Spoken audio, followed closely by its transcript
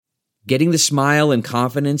Getting the smile and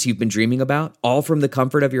confidence you've been dreaming about, all from the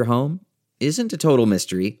comfort of your home, isn't a total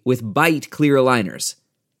mystery with Bite clear aligners.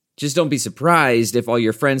 Just don't be surprised if all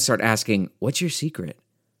your friends start asking, "What's your secret?"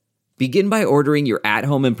 Begin by ordering your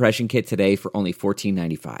at-home impression kit today for only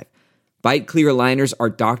 $14.95. Bite clear aligners are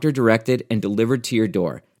doctor-directed and delivered to your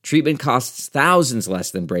door. Treatment costs thousands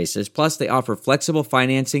less than braces, plus they offer flexible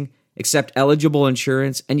financing, accept eligible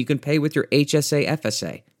insurance, and you can pay with your HSA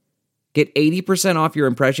FSA. Get 80% off your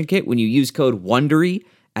impression kit when you use code WONDERY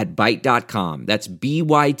at Byte.com. That's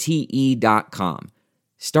BYTE.com.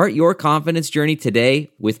 Start your confidence journey today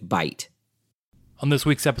with Byte. On this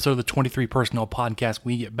week's episode of the 23 Personnel Podcast,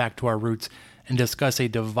 we get back to our roots and discuss a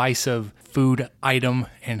divisive food item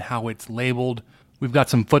and how it's labeled. We've got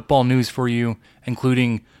some football news for you,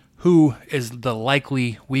 including who is the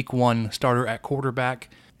likely Week 1 starter at quarterback,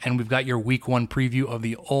 and we've got your Week 1 preview of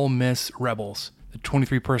the Ole Miss Rebels. The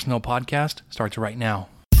 23 Personnel Podcast starts right now.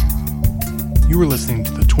 You are listening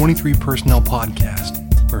to the 23 Personnel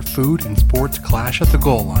Podcast, where food and sports clash at the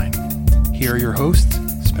goal line. Here are your hosts,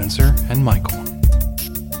 Spencer and Michael.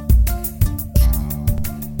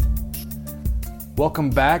 Welcome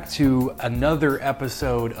back to another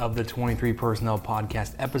episode of the 23 Personnel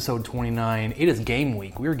Podcast, episode 29. It is game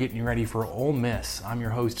week. We're getting ready for Ole Miss. I'm your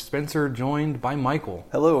host, Spencer, joined by Michael.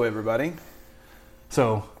 Hello, everybody.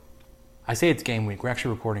 So, I say it's game week. We're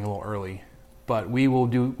actually recording a little early, but we will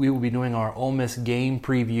be doing our Ole Miss game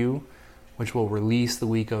preview, which will release the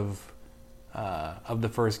week of the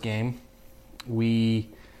first game. We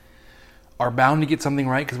are bound to get something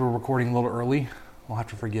right because we're recording a little early. We'll have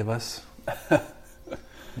to forgive us.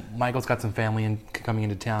 Michael's got some family coming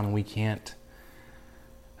into town, and we can't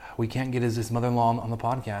get his mother-in-law on the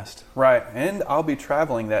podcast. Right, and I'll be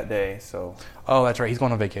traveling that day, so. Oh, that's right. He's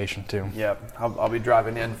going on vacation too. Yep, I'll be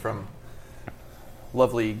driving in from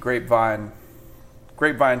lovely Grapevine,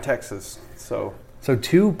 Texas. So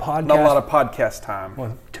two podcasts. Not a lot of podcast time.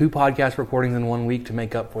 Well, 2 podcast recordings in 1 week to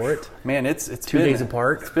make up for it. Man, it's 2 days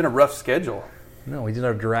apart. It's been a rough schedule. No, we did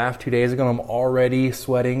our draft 2 days ago, and I'm already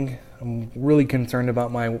sweating. I'm really concerned about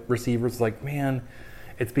my receivers. Like, man,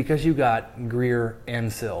 it's because you got Greer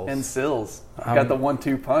and Sills. I got the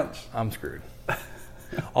 1-2 punch. I'm screwed.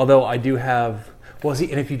 Although I do have, and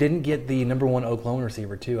if you didn't get the number 1 Oklahoma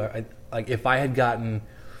receiver too, if I had gotten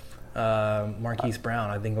Marquise Brown,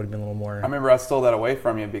 I think it would have been a little more. I remember I stole that away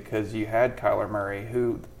from you because you had Kyler Murray,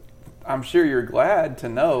 who I'm sure you're glad to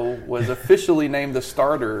know was officially named the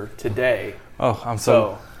starter today. Oh, I'm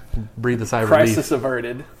so breathe a sigh of relief. Crisis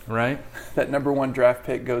averted. Right? That number 1 draft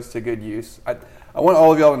pick goes to good use. I want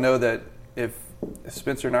all of y'all to know that if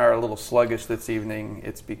Spencer and I are a little sluggish this evening,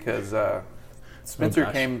 it's because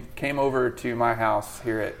Spencer came over to my house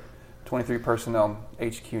here at 23 Personnel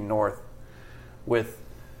HQ North with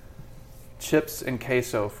chips and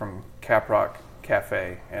queso from Caprock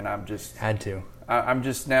Cafe, and I'm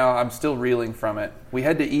still reeling from it. We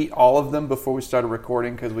had to eat all of them before we started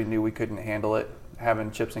recording because we knew we couldn't handle it.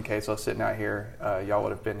 Having chips and queso sitting out here, y'all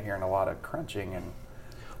would have been hearing a lot of crunching, and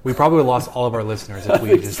we probably would have lost all of our listeners if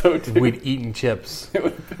we'd eaten chips. It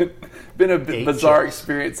would have been a bizarre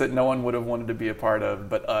experience that no one would have wanted to be a part of,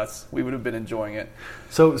 but us. We would have been enjoying it.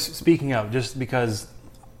 So speaking of, just because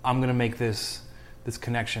I'm going to make this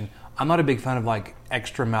connection, I'm not a big fan of like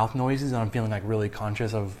extra mouth noises, and I'm feeling like really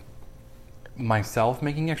conscious of myself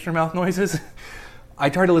making extra mouth noises. I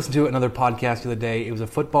tried to listen to another podcast the other day. It was a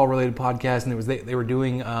football-related podcast, and they were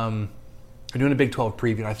doing a Big 12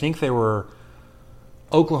 preview. I think they were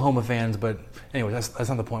Oklahoma fans, but anyway, that's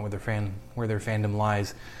not the point where their fandom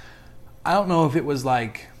lies. I don't know if it was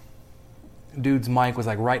like dude's mic was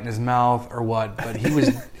like right in his mouth or what, but he was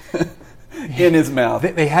in his mouth.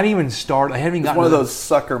 They hadn't even started. They hadn't even gotten. It's one of those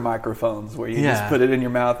sucker microphones where you just put it in your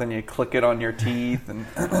mouth and you click it on your teeth. And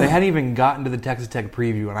they hadn't even gotten to the Texas Tech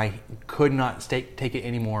preview, and I could not take it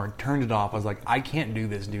anymore. Turned it off. I was like, I can't do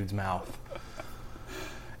this dude's mouth.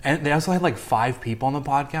 And they also had like 5 people on the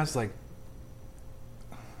podcast.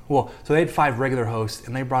 So they had 5 regular hosts,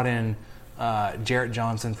 and they brought in Jarrett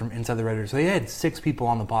Johnson from Inside the Raiders. So they had 6 people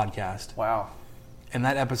on the podcast. Wow. And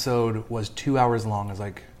that episode was 2 hours long. I was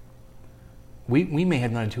like, we may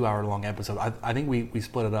have done a 2-hour-long episode. I think we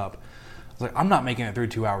split it up. I was like, I'm not making it through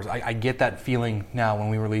 2 hours. I get that feeling now when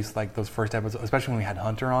we released like those first episodes, especially when we had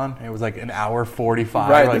Hunter on. It was like an hour 45.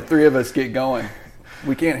 Right, the 3 of us get going.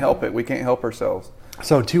 We can't help it. We can't help ourselves.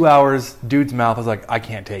 So 2 hours, dude's mouth. I was like, I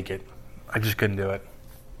can't take it. I just couldn't do it.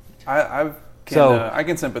 I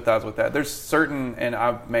can sympathize with that. There's certain, and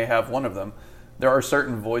I may have one of them. There are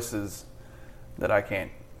certain voices that I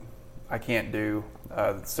can't do.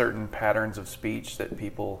 Certain patterns of speech that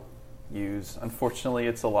people use. Unfortunately,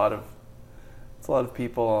 it's a lot of It's a lot of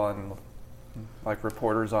people on, like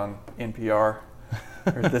reporters on NPR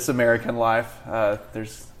or This American Life.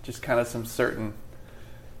 There's just kind of some certain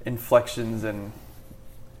inflections and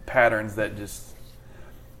patterns that just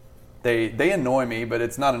they annoy me, but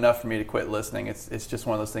it's not enough for me to quit listening. It's just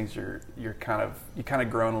one of those things you kind of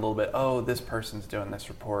groan a little bit. Oh, this person's doing this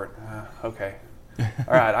report. Okay,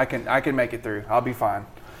 all right, I can make it through. I'll be fine.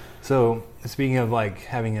 So speaking of like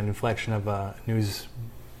having an inflection of a news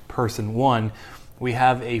person, one, we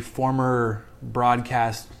have a former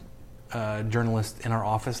broadcast journalist in our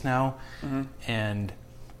office now, and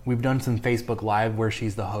we've done some Facebook Live where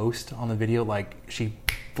she's the host on the video. Like she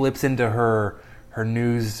flips into her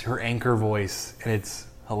news, her anchor voice, and it's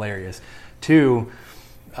hilarious. Two,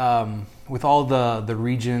 with all the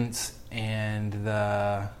regents and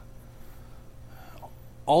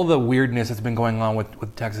all the weirdness that's been going on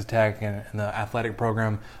with Texas Tech and the athletic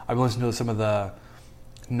program, I've listened to some of the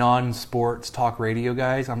non-sports talk radio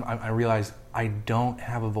guys. I realize I don't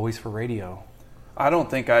have a voice for radio. I don't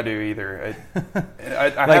think I do either.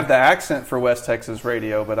 I have the accent for West Texas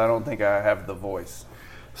radio, but I don't think I have the voice.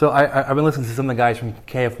 So I've been listening to some of the guys from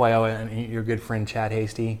KFYO and your good friend Chad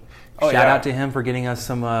Hasty. Shout out to him for getting us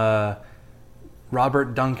some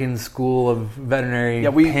Robert Duncan School of Veterinary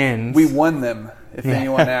pins. We won them. If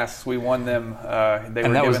anyone asks, we won them. They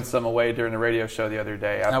were giving some away during the radio show the other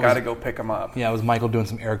day. I've got to go pick them up. Yeah, it was Michael doing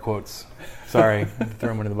some air quotes. Sorry,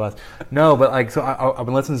 throw him under the bus. No, but like, so I've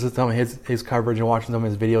been listening to some of his coverage and watching some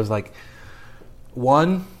of his videos. Like,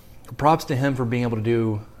 one, props to him for being able to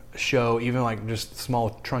do a show, even like just small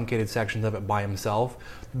truncated sections of it by himself.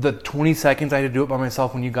 The 20 seconds I had to do it by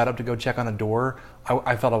myself when you got up to go check on a door,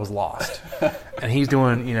 I felt I was lost. And he's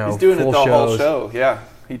doing, he's doing it the whole show. Yeah.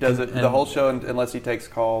 He does it the whole show unless he takes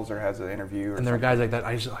calls or has an interview. And there are guys like that.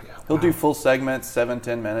 I just like he'll do full segments,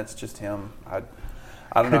 7-10 minutes, just him. I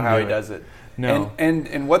don't know how he does it. No.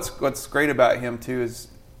 And what's great about him too is,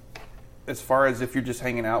 as far as if you're just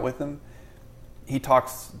hanging out with him, he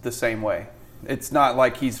talks the same way. It's not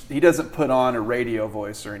like he doesn't put on a radio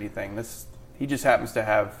voice or anything. He just happens to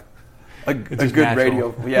have a good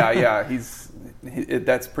radio. Yeah.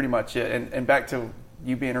 That's pretty much it. And back to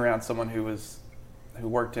you being around someone who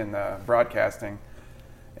worked in broadcasting.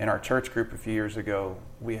 In our church group a few years ago,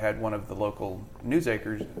 we had one of the local news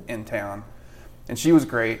anchors in town, and she was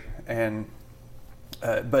great. And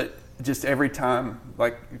but just every time,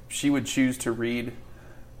 like, she would choose to read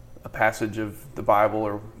a passage of the Bible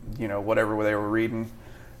or whatever they were reading,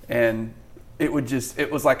 and it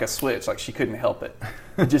was like a switch. Like, she couldn't help it.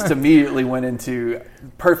 It just immediately went into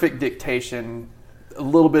perfect dictation. A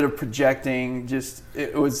little bit of projecting,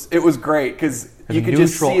 it was great because you could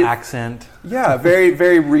just see neutral accent. Yeah, very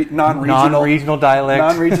very non-regional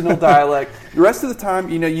dialect. The rest of the time,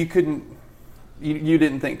 you couldn't, you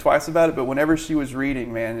didn't think twice about it. But whenever she was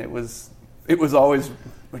reading, man, it was always,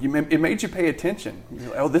 it made you pay attention.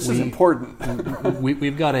 You're like, this is important.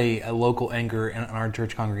 We've got a local anchor in our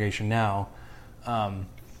church congregation now.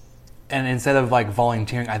 And instead of like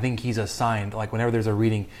volunteering, I think he's assigned, like whenever there's a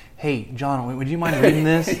reading, hey, John, would you mind reading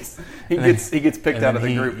this? he gets picked out of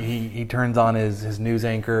the group. He turns on his news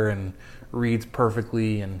anchor and reads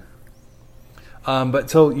perfectly. And but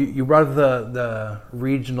so you brought up the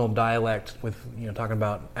regional dialect with talking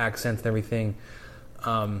about accents and everything.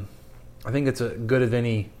 I think it's a good as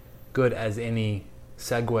any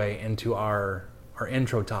segue into our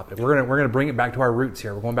intro topic. We're gonna bring it back to our roots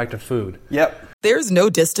here. We're going back to food. Yep. There's no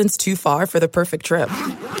distance too far for the perfect trip.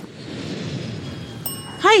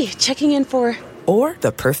 Hi, checking in for... Or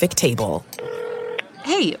the perfect table.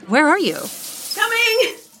 Hey, where are you?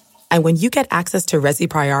 Coming! And when you get access to Resi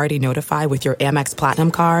Priority Notify with your Amex Platinum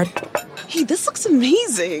card... Hey, this looks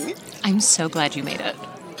amazing. I'm so glad you made it.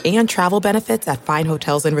 And travel benefits at fine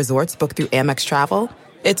hotels and resorts booked through Amex Travel,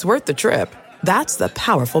 it's worth the trip. That's the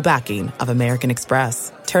powerful backing of American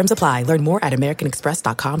Express. Terms apply. Learn more at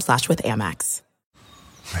americanexpress.com/withAmex.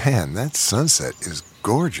 Man, that sunset is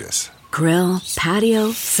gorgeous. Grill,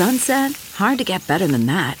 patio, sunset. Hard to get better than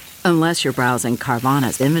that. Unless you're browsing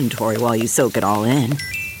Carvana's inventory while you soak it all in.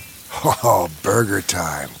 Oh, burger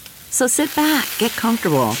time. So sit back, get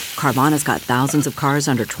comfortable. Carvana's got thousands of cars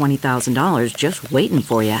under $20,000 just waiting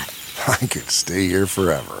for you. I could stay here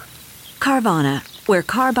forever. Carvana, where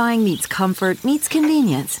car buying meets comfort, meets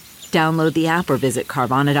convenience. Download the app or visit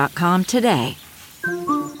Carvana.com today.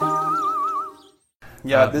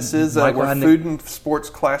 Yeah, this is where food and sports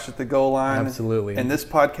clash at the goal line. Absolutely. And this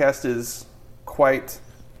podcast is quite,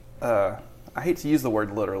 I hate to use the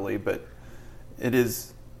word literally, but it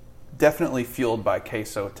is definitely fueled by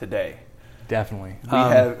queso today. Definitely.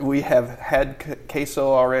 We have had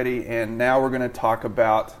queso already, and now we're going to talk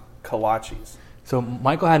about kolaches. So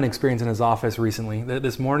Michael had an experience in his office recently.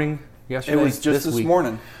 This morning, yesterday? It was just this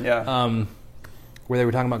morning, yeah. Where they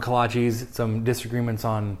were talking about kolaches, some disagreements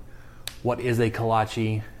on what is a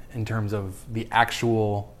kolache in terms of the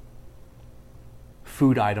actual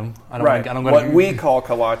food item. What we call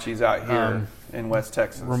kolaches out here in West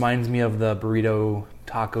Texas. Reminds me of the burrito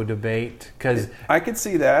taco debate. Cause I could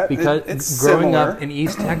see that. Because it's growing similar. up in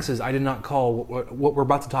East Texas, I did not call what we're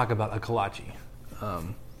about to talk about a kolache.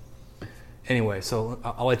 Anyway, so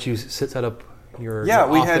I'll let you set up your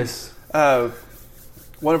office. We had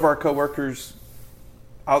one of our coworkers.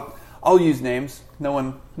 I'll use names. No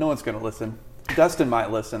one's going to listen. Dustin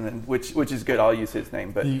might listen, which is good. I'll use his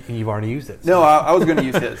name, but you've already used it. So. No, I was going to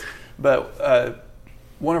use his. But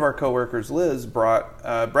one of our coworkers, Liz,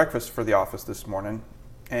 brought breakfast for the office this morning,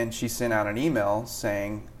 and she sent out an email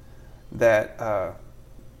saying that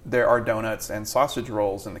there are donuts and sausage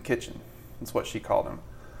rolls in the kitchen. That's what she called them.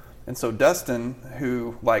 And so Dustin,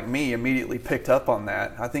 who, like me, immediately picked up on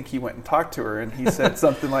that, I think he went and talked to her, and he said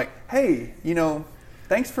something like, hey,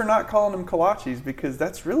 thanks for not calling them kolaches, because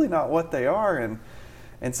that's really not what they are.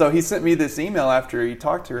 And so he sent me this email after he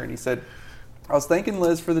talked to her, and he said, I was thanking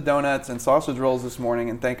Liz for the donuts and sausage rolls this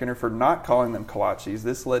morning and thanking her for not calling them kolaches.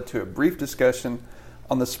 This led to a brief discussion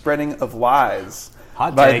on the spreading of lies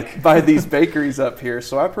by these bakeries up here.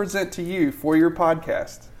 So I present to you for your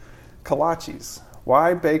podcast, Kolaches.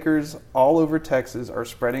 Why bakers all over Texas are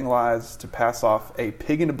spreading lies to pass off a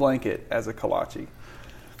pig in a blanket as a kolache.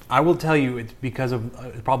 I will tell you it's because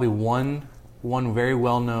of probably one very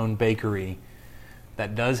well-known bakery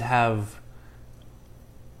that does have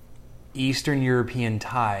Eastern European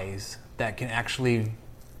ties that can actually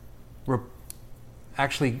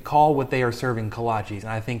call what they are serving kolaches, and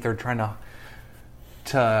I think they're trying to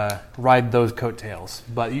ride those coattails.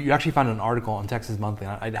 But you actually found an article on Texas Monthly.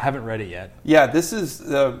 I haven't read it yet. Yeah, this is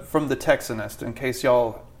from the Texanist. In case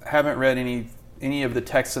y'all haven't read any of the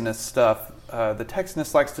Texanist stuff, the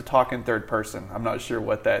Texanist likes to talk in third person. I'm not sure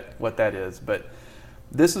what that is, but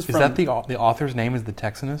this is from... Is that the author's name is the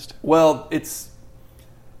Texanist? Well,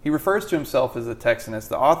 he refers to himself as the Texanist.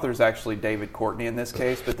 The author is actually David Courtney in this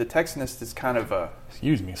case, but the Texanist is kind of a...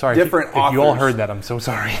 Excuse me. Sorry. Different authors. If you all heard that, I'm so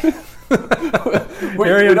sorry. we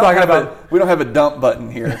don't have a dump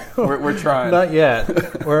button here. We're trying. Not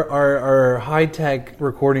yet. Our high-tech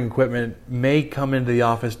recording equipment may come into the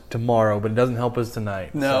office tomorrow, but it doesn't help us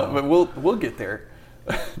tonight. No, but we'll get there.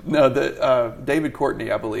 No, David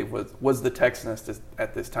Courtney, I believe, was the Texanist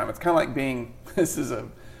at this time. It's kind of like being... This is a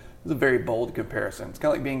very bold comparison. It's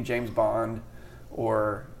kind of like being James Bond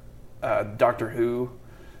or Doctor Who.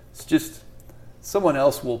 It's just someone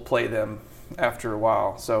else will play them after a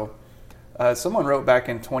while. So someone wrote back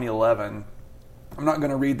in 2011, I'm not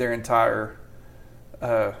going to read their entire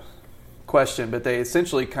question, but they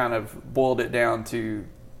essentially kind of boiled it down to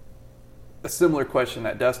a similar question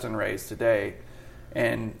that Dustin raised today.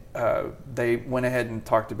 And they went ahead and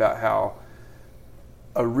talked about how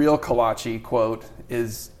a real kolache, quote,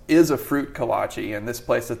 is a fruit kolache. And this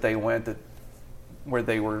place that they went, where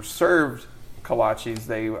they were served kolaches,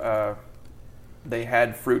 they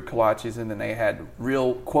had fruit kolaches, and then they had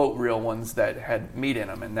real, quote, real ones that had meat in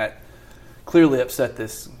them. And that clearly upset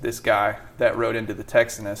this guy that wrote into the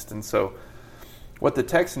Texanist. And so what the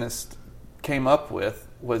Texanist came up with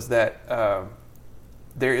was that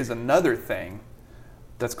there is another thing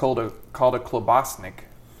that's called a klobasnik.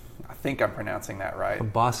 I think I'm pronouncing that right.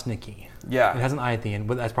 Klobasniki. Yeah. It has an I at the end,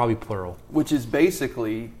 but that's probably plural. Which is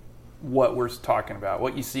basically what we're talking about.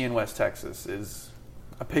 What you see in West Texas is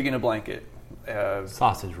a pig in a blanket.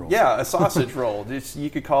 Sausage roll. Yeah, a sausage roll. You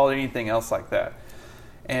could call it anything else like that.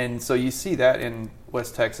 And so you see that in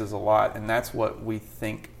West Texas a lot, and that's what we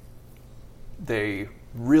think they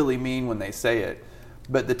really mean when they say it.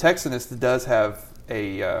 But the Texanist does have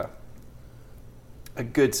a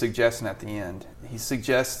good suggestion at the end. He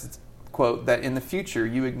suggests, quote, that in the future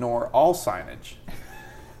you ignore all signage.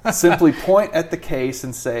 Simply point at the case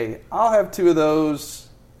and say, I'll have two of those,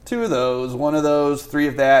 one of those, three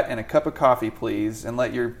of that, and a cup of coffee, please, and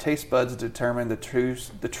let your taste buds determine the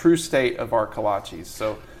true state of our kolaches.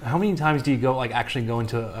 So, how many times do you actually go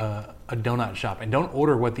into a donut shop and don't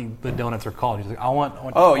order what the donuts are called? You're like, I want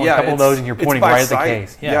a couple of those, and you're pointing right sight. At the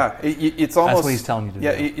case. Yeah, it's almost... That's what he's telling you to do.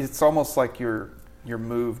 Yeah, it's almost like you're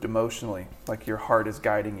moved emotionally, like your heart is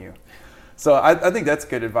guiding you. So I think that's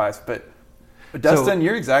good advice. But Dustin,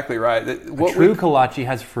 you're exactly right. A true kolache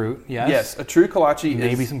has fruit. Yes. Yes, a true kolache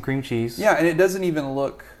maybe some cream cheese. Yeah, and it doesn't even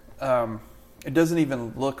look. It doesn't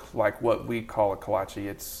even look like what we call a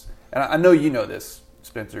kolache. And I know you know this,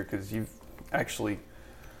 Spencer, because you've actually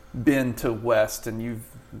been to West and you've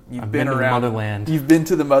you've been around to the motherland. You've been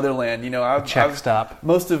to the motherland. Check stop.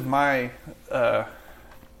 Most of my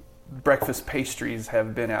breakfast pastries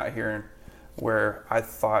have been out here, where I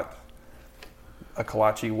thought a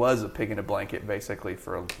kolache was a pig in a blanket, basically,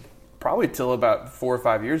 for probably till about 4 or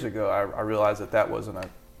 5 years ago. I realized that wasn't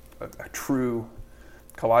a true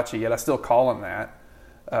kolache, yet I still call them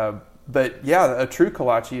that. But yeah, a true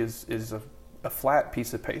kolache is a flat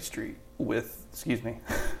piece of pastry with, excuse me.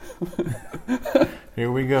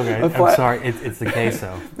 Here we go, guys. I'm sorry, it's the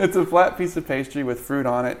queso. It's a flat piece of pastry with fruit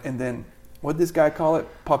on it, and then, what'd this guy call it?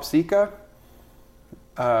 Popsica?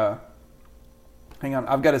 Hang on,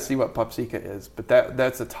 I've got to see what popsica is, but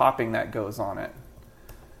that's a topping that goes on it.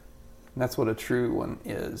 And that's what a true one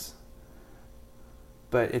is.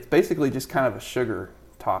 But it's basically just kind of a sugar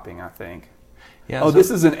topping, I think. Yeah.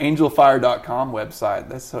 This is an angelfire.com website.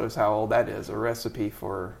 That shows how old that is. A recipe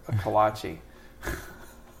for a kolache.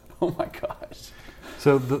 Oh my gosh.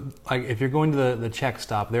 So, if you're going to the Czech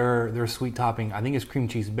stop, their sweet topping, I think it's cream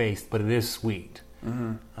cheese based, but it is sweet.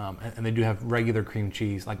 Mm-hmm. And they do have regular cream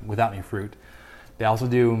cheese, like without any fruit. They also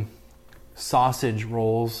do sausage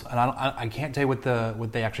rolls, and I can't tell you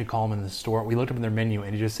what they actually call them in the store. We looked up in their menu,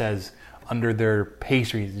 and it just says under their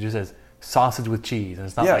pastries, it just says sausage with cheese, and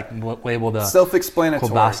it's not like labeled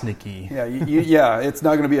self-explanatory. Klobasniki. Yeah, it's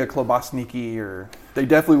not going to be a klobasniki, or they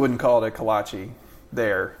definitely wouldn't call it a kolache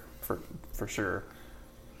there for sure.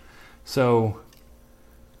 So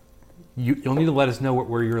you'll need to let us know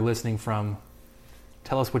where you're listening from.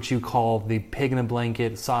 Tell us what you call the pig in a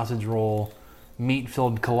blanket sausage roll,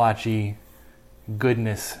 meat-filled kolache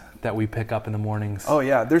goodness that we pick up in the mornings. Oh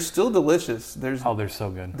yeah, they're still delicious. They're so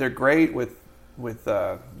good. They're great with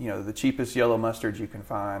the cheapest yellow mustards you can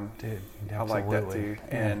find. Dude, absolutely. I like that too.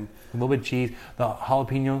 Yeah. And a little bit of cheese. The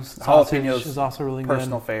jalapenos sausage is also really good.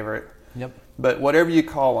 Personal favorite. Yep. But whatever you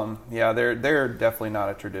call them, yeah, they're definitely not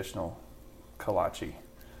a traditional kolache.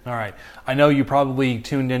 All right. I know you probably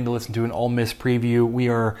tuned in to listen to an Ole Miss preview. We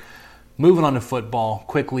are moving on to football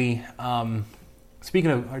quickly.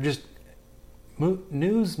 Speaking of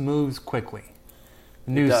news moves quickly.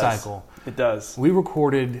 News cycle. It does. We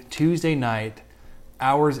recorded Tuesday night,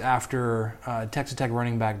 hours after Texas Tech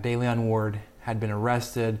running back DeLeon Ward had been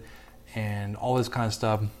arrested and all this kind of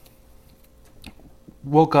stuff.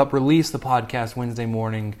 Woke up, released the podcast Wednesday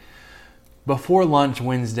morning. Before lunch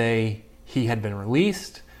Wednesday, he had been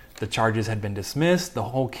released. The charges had been dismissed. The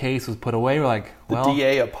whole case was put away. We're like, well... The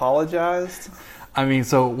DA apologized? I mean,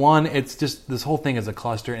 so one, it's just, this whole thing is a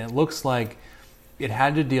cluster, and it looks like it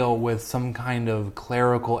had to deal with some kind of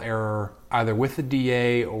clerical error, either with the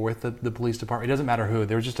DA or with the police department. It doesn't matter who.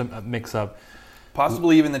 There was just a mix-up.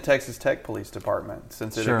 Possibly even the Texas Tech Police Department,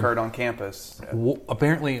 since it occurred on campus.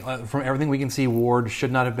 Apparently, from everything we can see, Ward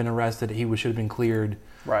should not have been arrested. He should have been cleared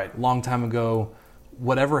right. Long time ago.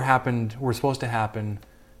 Whatever happened, was supposed to happen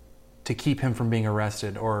to keep him from being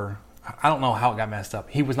arrested, or I don't know how it got messed up.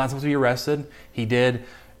 He was not supposed to be arrested. He did,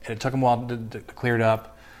 and it took him a while to clear it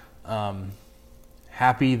up.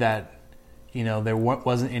 Happy that there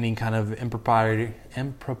wasn't any kind of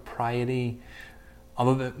impropriety.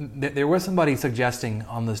 Although there was somebody suggesting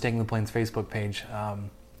on the Staking the Plains Facebook page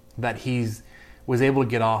that he's was able to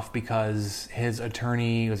get off because his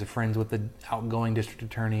attorney was friends with the outgoing district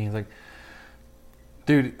attorney. He's like,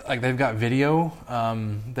 dude, like they've got video,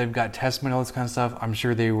 they've got testimony, all this kind of stuff. I'm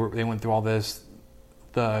sure they went through all this.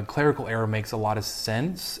 The clerical error makes a lot of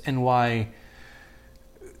sense and why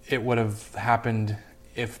it would have happened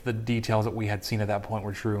if the details that we had seen at that point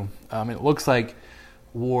were true. It looks like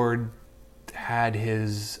Ward had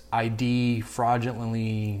his ID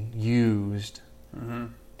fraudulently used to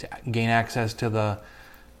gain access to the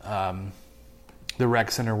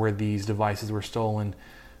rec center where these devices were stolen.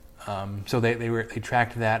 So they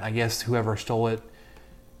tracked that. I guess whoever stole it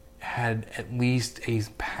had at least a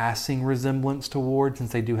passing resemblance to Ward,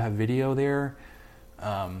 since they do have video there.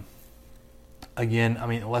 Again, I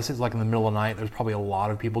mean, unless it's like in the middle of the night, there's probably a lot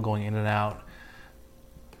of people going in and out.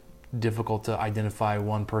 Difficult to identify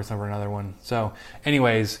one person over another one. So,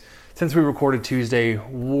 anyways, since we recorded Tuesday,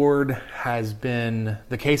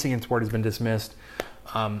 the case against Ward has been dismissed.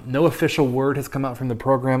 No official word has come out from the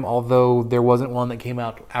program, although there wasn't one that came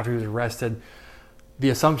out after he was arrested.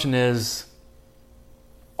 The assumption is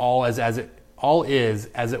all is as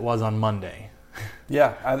it was on Monday.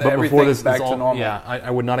 Yeah, but before this back to normal. Yeah, I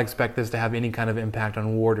would not expect this to have any kind of impact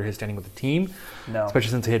on Ward or his standing with the team. No,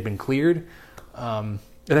 especially since he had been cleared.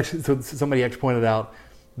 So somebody actually pointed out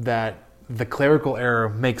that the clerical error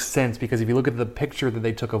makes sense because if you look at the picture that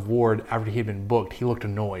they took of Ward after he had been booked, he looked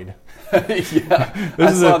annoyed. Yeah,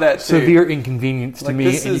 I saw that too. Severe inconvenience to me,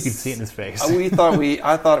 and you could see it in his face.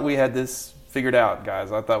 I thought we had this figured out,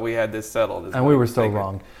 guys. I thought we had this settled. And we were so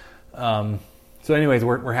wrong. So anyways,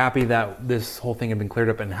 we're happy that this whole thing had been cleared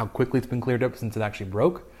up and how quickly it's been cleared up since it actually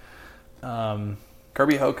broke.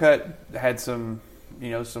 Kirby Hocutt had some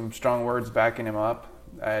strong words backing him up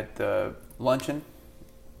at the luncheon,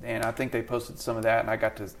 and I think they posted some of that, and I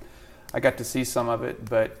got to see some of it.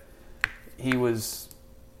 But he was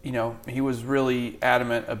really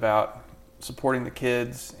adamant about supporting the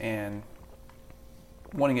kids and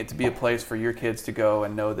wanting it to be a place for your kids to go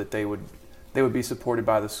and know that they would be supported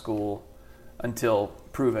by the school until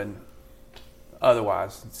proven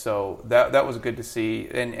otherwise. So that was good to see.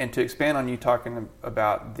 And to expand on you talking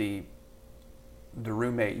about the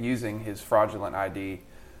roommate using his fraudulent ID.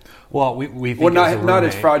 Well, we think not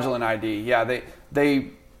his fraudulent ID. Yeah,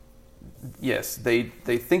 they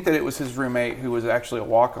think that it was his roommate who was actually a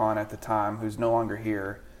walk-on at the time, who's no longer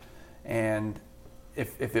here. And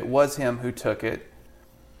if it was him who took it,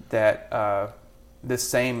 that this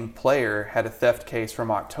same player had a theft case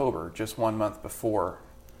from October, just 1 month before,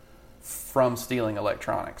 from stealing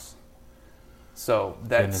electronics. So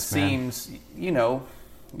that seems, you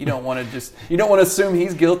don't want to assume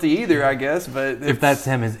he's guilty either, I guess. But if that's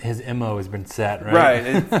him, his MO has been set,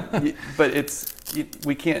 right? Right. But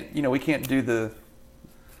we can't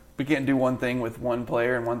do one thing with one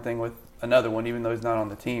player and one thing with another one, even though he's not on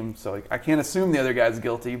the team. So I can't assume the other guy's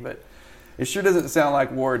guilty, but it sure doesn't sound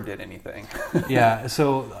like Ward did anything. Yeah,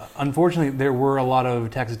 so unfortunately there were a lot of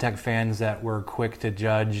Texas Tech fans that were quick to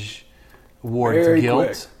judge Ward's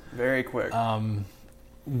guilt. Very quick. I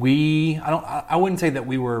wouldn't say that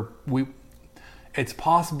we it's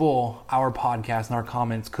possible our podcast and our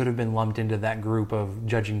comments could have been lumped into that group of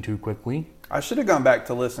judging too quickly. I should have gone back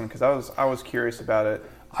to listen because I was curious about it.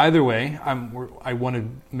 Either way, I want to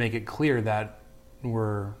make it clear that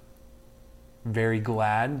we're very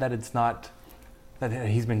glad that it's not that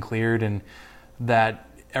he's been cleared and that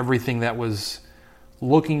everything that was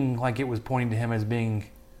looking like it was pointing to him as being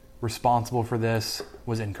responsible for this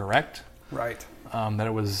was incorrect. Right. That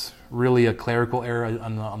it was really a clerical error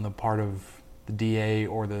on the part of the DA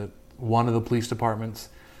or one of the police departments.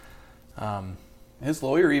 His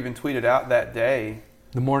lawyer even tweeted out that day,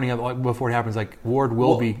 the morning before it happens, like Ward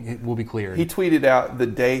will be cleared. He tweeted out the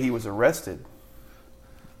day he was arrested.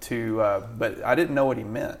 But I didn't know what he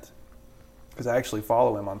meant because I actually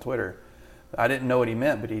follow him on Twitter. I didn't know what he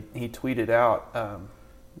meant, but he tweeted out,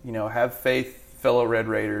 have faith, fellow Red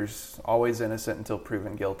Raiders, always innocent until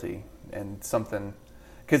proven guilty, and something.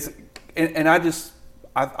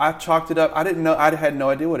 I chalked it up. I didn't know. I had no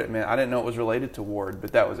idea what it meant. I didn't know it was related to Ward,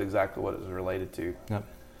 but that was exactly what it was related to. Yep.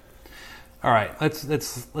 All right,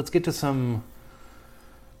 let's get to some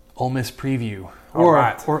Ole Miss preview. Or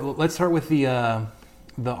let's start with the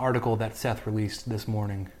article that Seth released this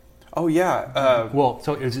morning. Oh yeah.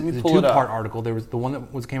 So it was a two-part article. There was the one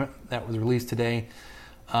that was released today.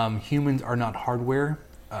 Humans are not hardware.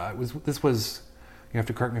 This was. You have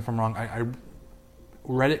to correct me if I'm wrong. I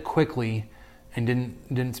read it quickly and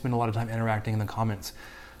didn't spend a lot of time interacting in the comments.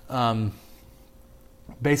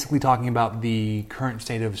 Basically talking about the current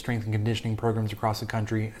state of strength and conditioning programs across the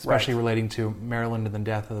country, especially relating to Maryland and the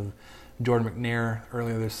death of Jordan McNair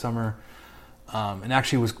earlier this summer. And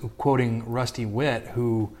actually was quoting Rusty Witt,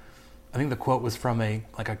 who I think the quote was from a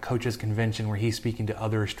coaches convention where he's speaking to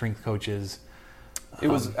other strength coaches. It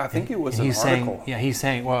was. I think it was an article. He's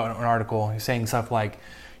saying an article. He's saying stuff like,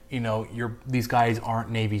 these guys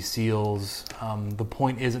aren't Navy SEALs. The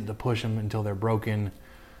point isn't to push them until they're broken.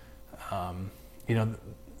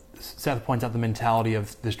 Seth points out the mentality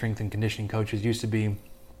of the strength and conditioning coaches used to be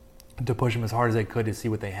to push them as hard as they could to see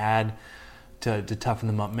what they had, to toughen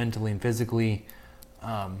them up mentally and physically.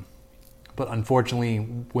 But unfortunately,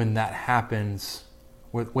 when that happens,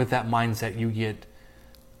 with that mindset, you get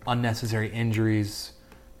unnecessary injuries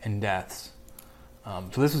and deaths.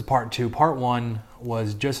 So this was part 2. Part 1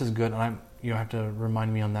 was just as good, and you have to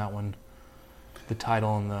remind me on that one, the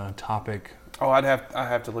title and the topic. Oh, I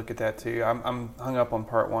have to look at that too. I'm hung up on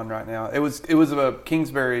part 1 right now. It was about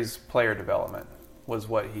Kingsbury's player development was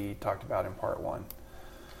what he talked about in part 1.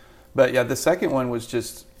 But yeah, the second one was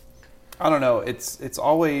just, I don't know. It's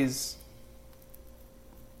always,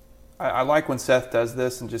 I like when Seth does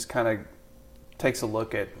this and just kind of takes a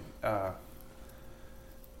look at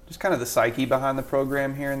just kind of the psyche behind the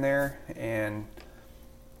program here and there, and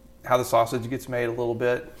how the sausage gets made a little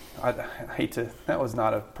bit. I hate to, that was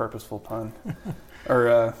not a purposeful pun or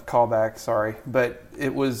a callback, sorry. But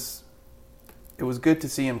it was good to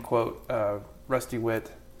see him quote Rusty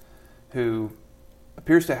Witt, who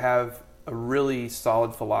appears to have a really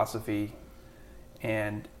solid philosophy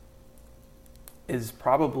and is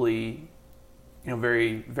probably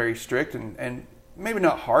very, very strict and maybe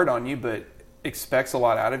not hard on you, but expects a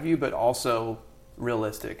lot out of you, but also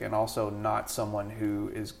realistic, and also not someone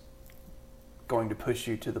who is going to push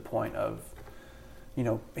you to the point of,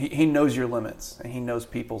 he knows your limits, and he knows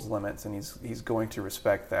people's limits, and he's going to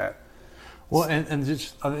respect that. Well, and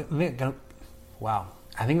just, wow.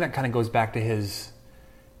 I think that kind of goes back to his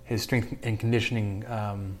strength and conditioning,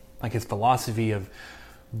 like his philosophy of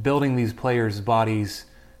building these players' bodies,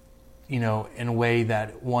 in a way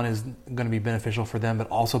that one is going to be beneficial for them, but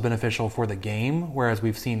also beneficial for the game. Whereas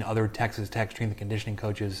we've seen other Texas Tech strength and conditioning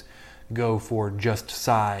coaches go for just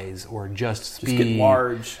size or just speed, just get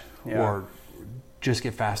large, or just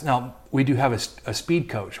get fast. Now we do have a speed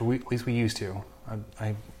coach, or at least we used to.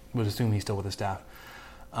 I would assume he's still with the staff,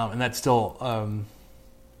 and that's still an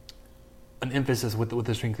emphasis with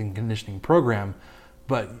the strength and conditioning program.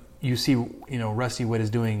 But you see, Rusty Witt is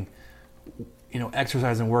doing,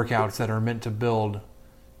 exercise and workouts that are meant to build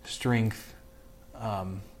strength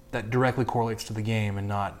that directly correlates to the game, and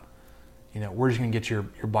not, we're just going to get your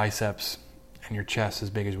biceps and your chest as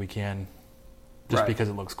big as we can just because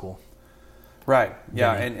it looks cool. Right.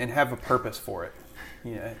 Yeah. And have a purpose for it.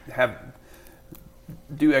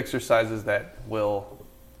 Do exercises that will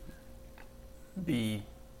be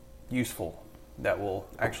useful, that will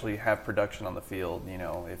actually have production on the field.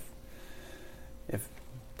 If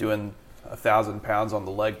doing 1,000 pounds on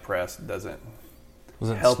the leg press doesn't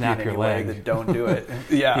help you in any way, then don't do it.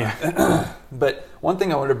 Yeah. But one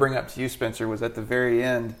thing I wanted to bring up to you, Spencer, was at the very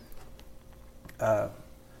end. I'm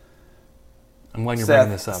glad you're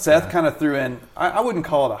bringing this up. Seth kind of threw in, I wouldn't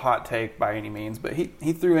call it a hot take by any means, but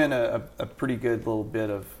he threw in a pretty good little bit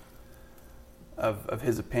of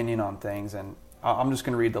his opinion on things. And I'm just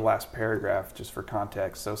going to read the last paragraph just for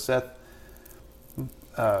context. So Seth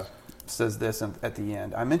says this at the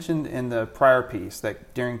end. I mentioned in the prior piece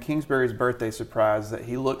that during Kingsbury's birthday surprise that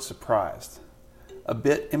he looked surprised, a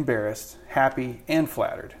bit embarrassed, happy, and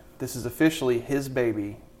flattered. This is officially his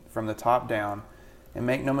baby from the top down, and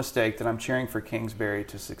make no mistake that I'm cheering for Kingsbury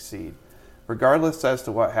to succeed. Regardless as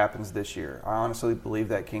to what happens this year, I honestly believe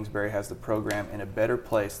that Kingsbury has the program in a better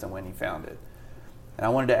place than when he found it. And I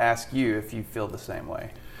wanted to ask you if you feel the same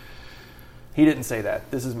way. He didn't say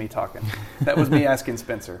that. This is me talking. That was me asking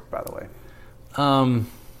Spencer, by the way.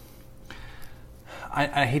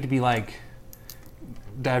 I hate to be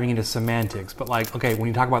diving into semantics, but okay, when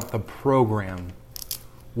you talk about the program,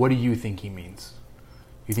 what do you think he means?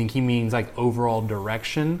 You think he means overall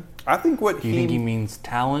direction? I think Do you think he means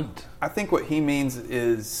talent? I think what he means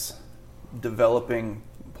is developing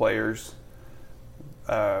players,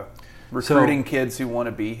 recruiting kids who want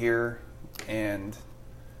to be here, and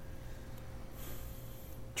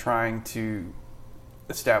trying to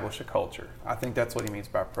establish a culture. I think that's what he means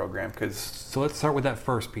by program. So let's start with that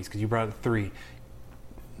first piece, because you brought up 3.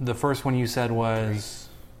 The first one you said was,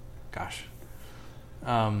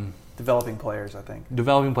 developing players, I think.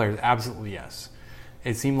 Developing players, absolutely yes.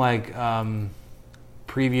 It seemed like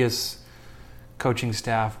previous coaching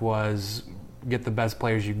staff was get the best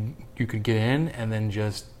players you could get in, and then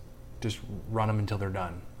just run them until they're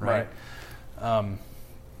done, right?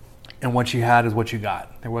 And what you had is what you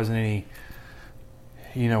got. There wasn't any,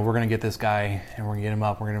 we're going to get this guy and we're going to get him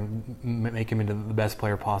up. We're going to make him into the best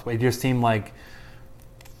player possible. It just seemed like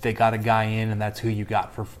they got a guy in, and that's who you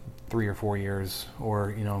got for 3 or 4 years,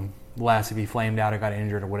 or less if he flamed out or got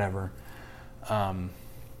injured or whatever.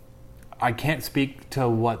 I can't speak to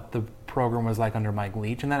what the program was like under Mike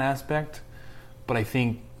Leach in that aspect, but I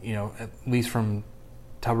think at least from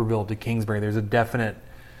Tuberville to Kingsbury, there's a definite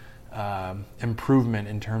improvement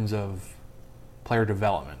in terms of player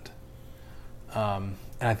development. And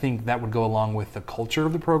I think that would go along with the culture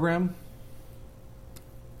of the program.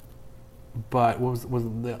 But what was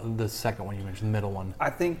the second one you mentioned, the middle one? I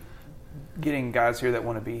think getting guys here that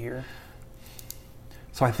want to be here.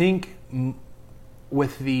 So I think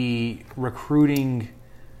with the recruiting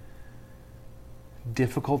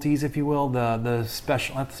difficulties, if you will, the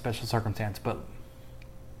special, not the special circumstance, but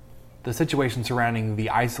the situation surrounding the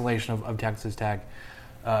isolation of Texas Tech,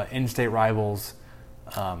 in-state rivals,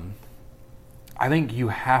 I think you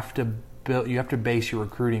have to base your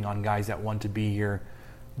recruiting on guys that want to be here,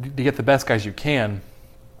 to get the best guys you can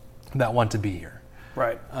that want to be here.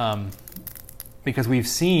 Right. Because we've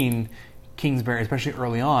seen Kingsbury, especially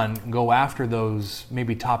early on, go after those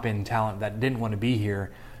maybe top-end talent that didn't want to be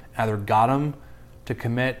here, either got them to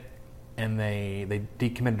commit and they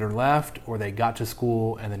decommitted or left, or they got to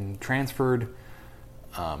school and then transferred.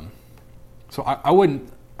 So I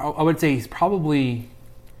would say he's probably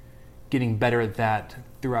getting better at that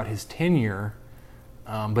throughout his tenure,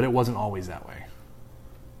 but it wasn't always that way.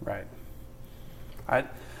 Right. I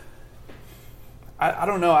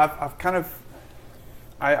don't know. I've kind of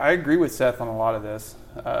I agree with Seth on a lot of this.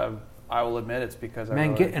 I will admit it's because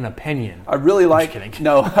get an opinion. I really like. Just kidding.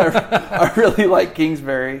 No, I really like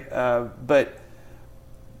Kingsbury, but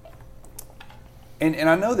and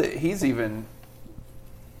I know that he's even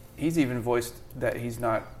voiced that he's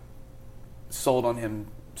not sold on him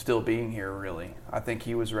still being here. Really, I think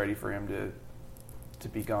he was ready for him to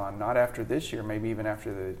be gone. Not after this year, maybe even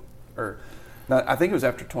after I think it was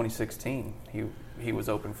after 2016. He was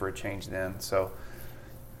open for a change then. So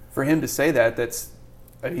for him to say that's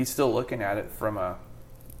he's still looking at it from a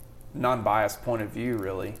non-biased point of view,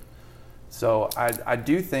 really. So I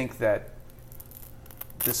do think that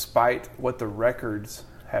despite what the records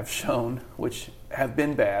have shown, which have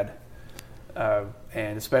been bad,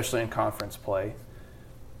 and especially in conference play,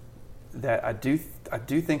 that I do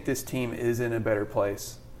think this team is in a better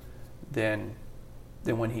place than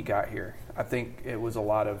when he got here. I think it was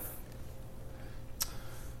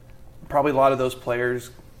probably a lot of those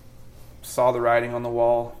players saw the writing on the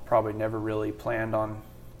wall, probably never really planned on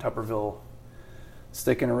Tupperville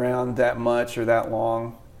sticking around that much or that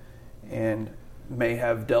long, and may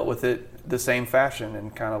have dealt with it the same fashion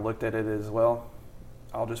and kind of looked at it as, well,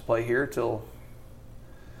 I'll just play here till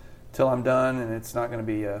I'm done, and it's not going to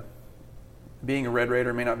be being a Red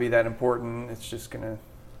Raider may not be that important. It's just going to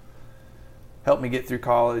help me get through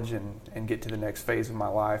college and get to the next phase of my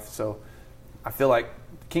life. So I feel like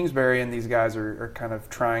Kingsbury and these guys are kind of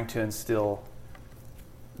trying to instill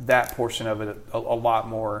that portion of it a lot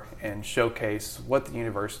more and showcase what the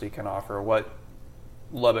university can offer, what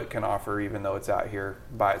Lubbock can offer, even though it's out here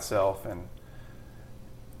by itself. And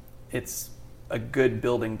it's a good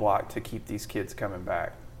building block to keep these kids coming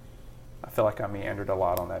back. I feel like I meandered a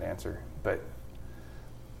lot on that answer, but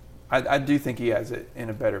I do think he has it in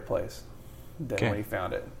a better place than when he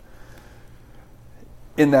found it.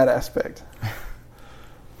 In that aspect.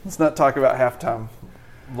 Let's not talk about halftime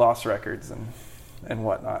loss records and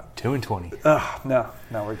whatnot. 2-20. No,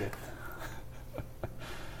 we're good.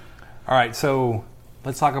 All right, so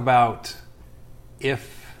let's talk about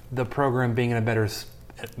if the program being in a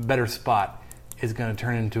better spot is going to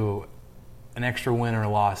turn into an extra win or a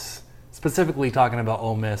loss. Specifically talking about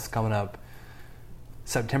Ole Miss coming up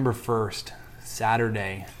September 1st,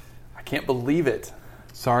 Saturday. I can't believe it.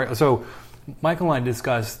 Sorry. So Michael and I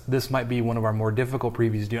discussed this might be one of our more difficult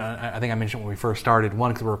previews. I think I mentioned when we first started.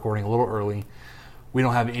 One, because we're recording a little early. We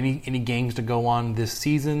don't have any games to go on this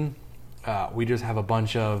season. We just have a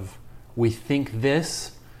bunch of we think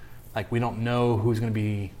this. Like we don't know who's going to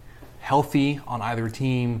be healthy on either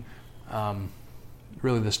team.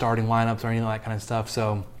 Really the starting lineups or any of that kind of stuff.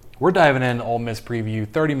 So we're diving in Ole Miss preview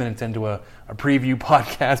 30 minutes into a preview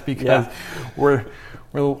podcast because we're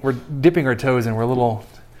dipping our toes in. We're a little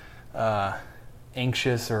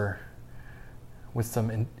anxious or with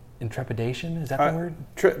some intrepidation. Is that the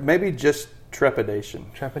word? Maybe just trepidation.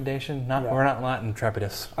 Trepidation? We're not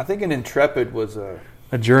intrepidous. I think an intrepid was a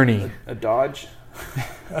journey. A Dodge.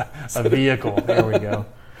 A vehicle. There we go.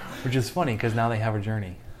 Which is funny because now they have a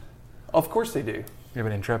journey. Of course they do. You have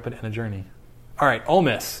an intrepid and a journey. All right, Ole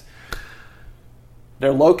Miss.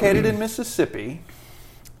 They're located in Mississippi.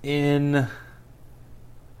 In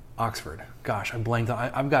Oxford. Gosh, I blanked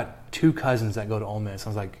on. I've got two cousins that go to Ole Miss. I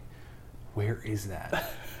was like, where is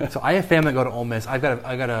that? So I have family that go to Ole Miss. I've got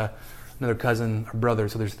another cousin, a brother.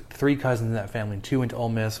 So there's three cousins in that family. Two went to Ole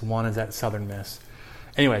Miss. One is at Southern Miss.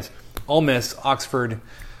 Anyways, Ole Miss, Oxford.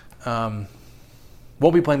 Won't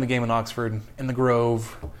be playing the game in Oxford. In the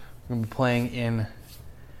Grove. We're going to be playing in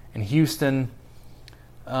Houston.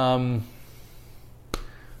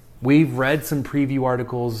 We've read some preview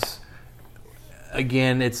articles.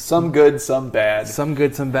 Again, it's some good, some bad. Some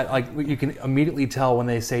good, some bad. Like you can immediately tell when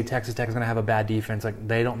they say Texas Tech is going to have a bad defense. Like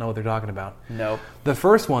they don't know what they're talking about. Nope. The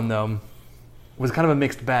first one though was kind of a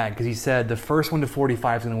mixed bag because he said the first one to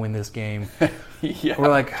 45 is going to win this game. Yeah. We're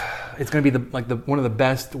like, it's going to be one of the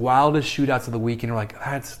best, wildest shootouts of the weekend. We're like,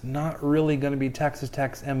 that's not really going to be Texas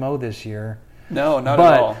Tech's MO this year. No, not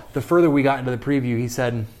at all. But the further we got into the preview,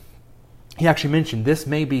 he actually mentioned this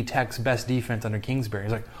may be Tech's best defense under Kingsbury.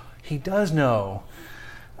 He's like, he does know.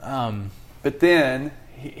 But then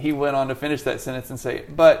he went on to finish that sentence and say,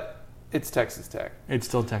 but it's Texas Tech. It's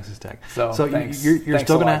still Texas Tech. So thanks. You're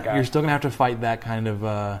still gonna have to fight that kind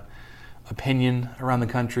of opinion around the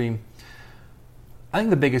country. I think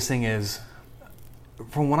the biggest thing is,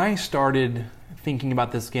 from when I started thinking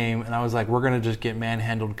about this game, and I was like, we're gonna just get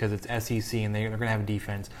manhandled because it's SEC and they're gonna have a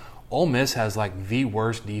defense. Ole Miss has like the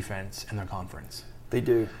worst defense in their conference. They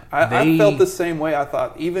do. I felt the same way. I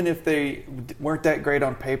thought even if they weren't that great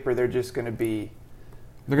on paper, they're just going to be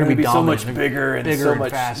They're going to be so dominant. much bigger and bigger so and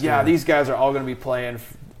much faster. Yeah, these guys are all going to be playing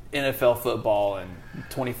NFL football in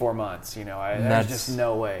 24 months. There's just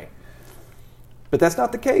no way. But that's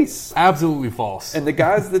not the case. Absolutely false. And the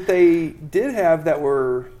guys that they did have that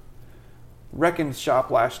were wrecking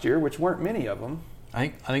shop last year, which weren't many of them. I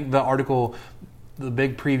think the article, the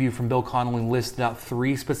big preview from Bill Connolly, listed out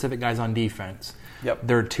 3 specific guys on defense. Yep.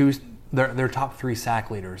 They're top 3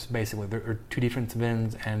 sack leaders, basically. They're 2 defensive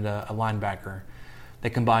ends and a linebacker. They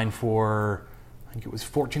combined for, I think it was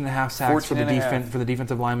 14.5 sacks for the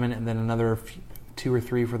defensive lineman, and then another 2 or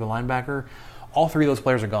 3 for the linebacker. All 3 of those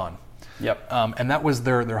players are gone. Yep. And that was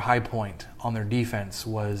their high point on their defense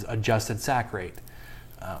was adjusted sack rate,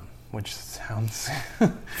 which sounds.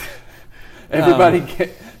 Everybody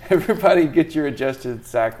get your adjusted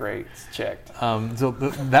sack rates checked.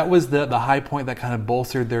 That was the high point that kind of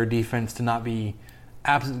bolstered their defense to not be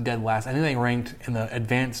absolutely dead last. I think they ranked in the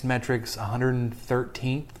advanced metrics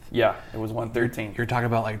 113th. Yeah, it was 113th. You're talking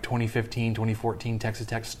about like 2015, 2014 Texas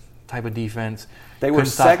Tech type of defense. They were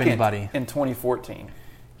second in 2014.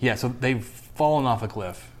 Yeah, so they've fallen off a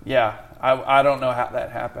cliff. Yeah, I don't know how that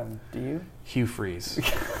happened. Do you? Hugh Freeze.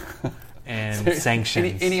 And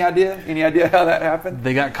sanctions. Any idea? Any idea how that happened?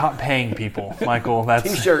 They got caught paying people, Michael.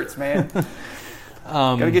 That's T-shirts, man.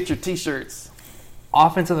 Gotta get your T-shirts.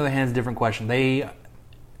 Offense, on the other hand, is a different question. They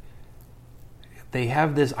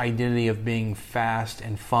have this identity of being fast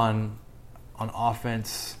and fun on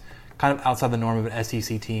offense, kind of outside the norm of an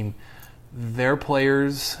SEC team. Their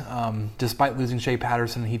players, despite losing Shea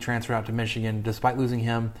Patterson, he transferred out to Michigan. Despite losing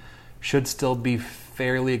him, should still be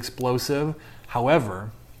fairly explosive.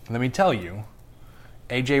 However, let me tell you,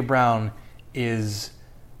 A.J. Brown is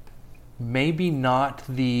maybe not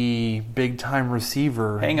the big-time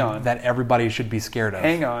receiver that everybody should be scared of.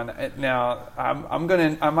 Hang on. Now,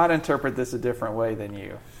 I might interpret this a different way than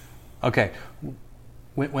you. Okay.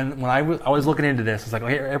 When I was looking into this, it's like,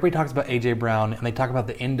 okay, everybody talks about A.J. Brown, and they talk about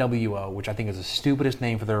the NWO, which I think is the stupidest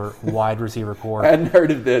name for their wide receiver corps. I hadn't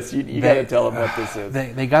heard of this. You got to tell them what this is.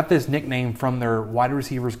 They got this nickname from their wide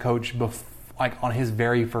receivers coach on his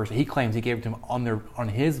very first. He claims he gave it to him on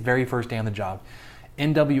his very first day on the job.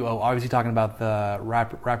 NWO, obviously talking about the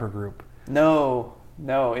rapper group. No,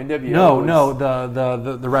 NWO. No,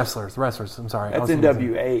 the wrestlers. The wrestlers. I'm sorry. That's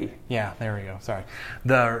NWA. Yeah, there we go. Sorry.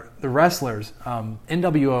 The wrestlers.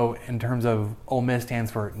 NWO in terms of Ole Miss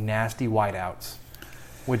stands for nasty whiteouts,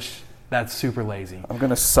 which that's super lazy. I'm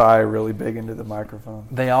gonna sigh really big into the microphone.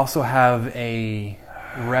 They also have a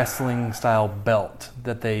wrestling style belt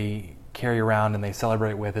that they carry around and they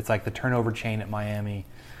celebrate with. It's like the turnover chain at Miami.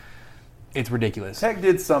 It's ridiculous. Tech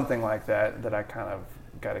did something like that I kind of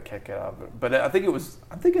got a kick out of it. But I'm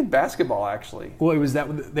thinking basketball, actually. Well, it was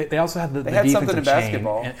that they also had the had something in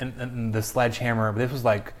basketball and the sledgehammer. But this was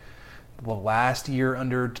like the last year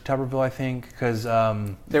under Tuberville, I think, because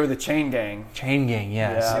they were the chain gang. Chain gang,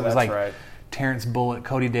 yes. Yeah, it was that's like right. Terrence Bullitt,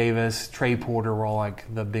 Cody Davis, Trey Porter were all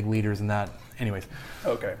like the big leaders in that. Anyways.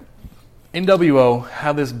 Okay. NWO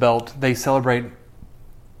have this belt. They celebrate.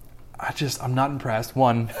 I'm not impressed.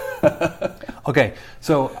 One. Okay,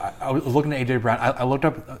 so I was looking at A.J. Brown. I looked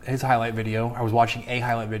up his highlight video. I was watching a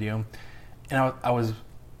highlight video. And I was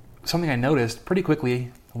something I noticed pretty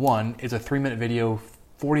quickly. One is a 3-minute video,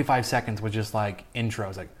 45 seconds with just like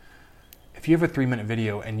intros. Like, if you have a 3-minute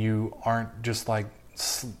video and you aren't just like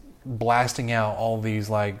blasting out all these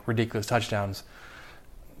like ridiculous touchdowns,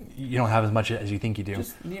 you don't have as much as you think you do.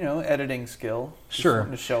 Just, editing skill. Sure.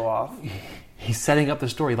 Something to show off. He's setting up the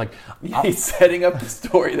story. He's setting up the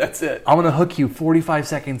story. That's it. I'm going to hook you 45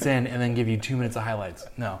 seconds in and then give you 2 minutes of highlights.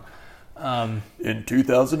 No. In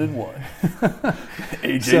 2001,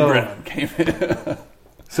 A.J. Brown came in.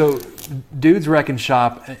 So, dude's wrecking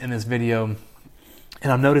shop in this video,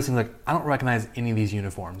 and I'm noticing, I don't recognize any of these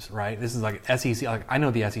uniforms, right? This is like SEC. I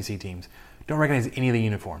know the SEC teams. Don't recognize any of the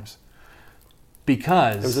uniforms.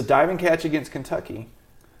 Because there was a diving catch against Kentucky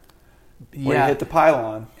where he hit the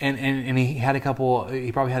pylon. And he had he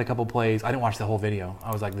probably had a couple plays. I didn't watch the whole video.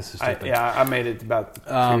 I was like, this is stupid. I made it about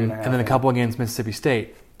 2.5. And then a couple against Mississippi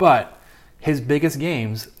State. But his biggest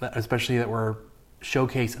games, especially that were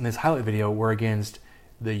showcased in this highlight video, were against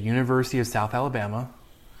the University of South Alabama,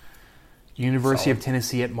 University of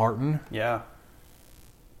Tennessee at Martin,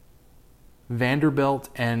 Vanderbilt,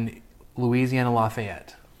 and Louisiana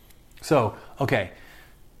Lafayette. So, okay,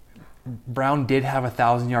 Brown did have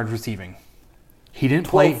 1,000 yards receiving. He didn't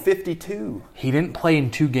play 52. He didn't play in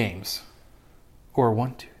 2 games, or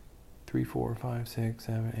 1, 2, 3, 4, 5, 6,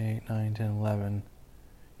 7, 8, 9, 10, 11.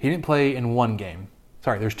 He didn't play in 1 game.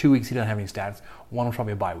 Sorry, there's 2 weeks he doesn't have any stats. One was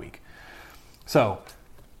probably a bye week. So,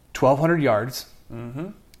 1,200 yards,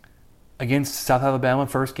 Against South Alabama,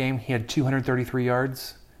 first game, he had 233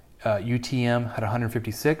 yards. UTM had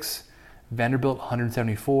 156. Vanderbilt,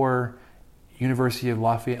 174. University of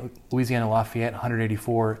Louisiana Lafayette,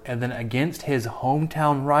 184. And then against his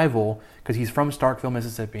hometown rival, because he's from Starkville,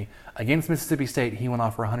 Mississippi, against Mississippi State, he went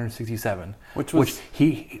off for 167. Which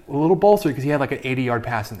he a little bolstered because he had like an 80-yard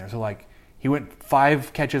pass in there. So like he went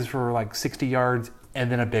 5 catches for like 60 yards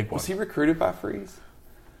and then a big one. Was he recruited by Freeze?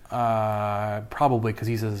 Probably because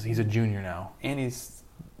he's a junior now. And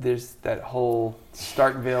there's that whole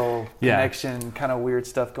Starkville connection, kind of weird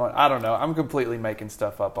stuff going. I don't know. I'm completely making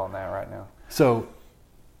stuff up on that right now. So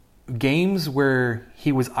games where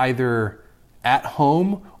he was either at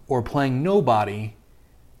home or playing nobody,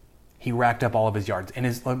 he racked up all of his yards. In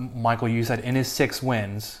his, Michael, you said in his 6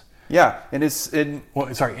 wins. Yeah, in the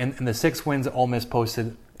 6 wins Ole Miss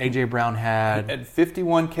posted, A.J. Brown had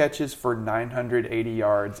 51 catches for 980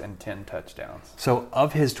 yards and 10 touchdowns. So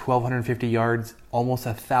of his 1,250 yards, almost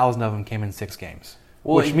 1,000 of them came in 6 games.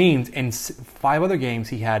 Which means in 5 other games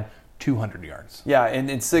he had 200 yards. Yeah, and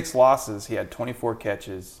in 6 losses he had 24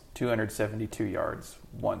 catches, 272 yards,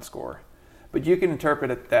 1 score. But you can interpret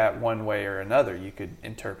it that one way or another. You could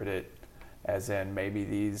interpret it as in maybe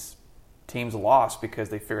these teams lost because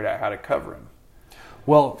they figured out how to cover him.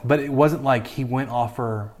 Well, but it wasn't like he went off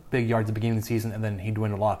for big yards at the beginning of the season and then he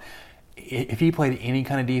dwindled off. If he played any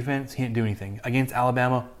kind of defense, he didn't do anything. Against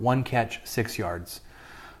Alabama, 1 catch, 6 yards.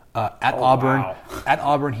 At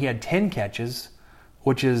Auburn, he had 10 catches,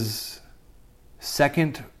 which is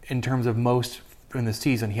second in terms of most in the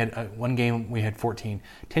season. He had one game we had 14.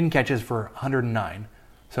 10 catches for 109,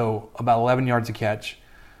 so about 11 yards a catch.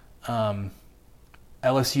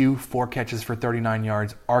 LSU, 4 catches for 39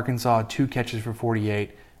 yards. Arkansas, 2 catches for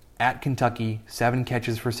 48. At Kentucky, 7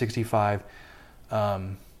 catches for 65.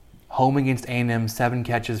 Home against A&M, 7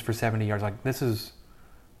 catches for 70 yards. Like, this is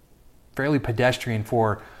fairly pedestrian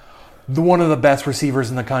for one of the best receivers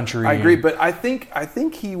in the country. I agree, but I think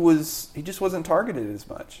he just wasn't targeted as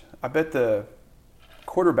much. I bet the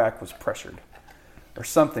quarterback was pressured or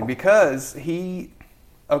something because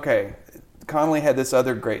Connolly had this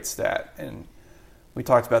other great stat, and we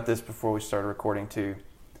talked about this before we started recording too.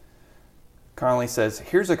 Connolly says,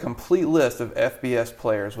 here's a complete list of FBS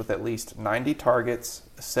players with at least 90 targets,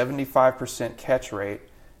 a 75% catch rate,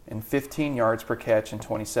 and 15 yards per catch in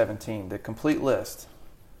 2017. The complete list.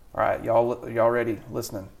 All right, y'all ready?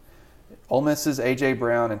 Listening. Ole Miss's A.J.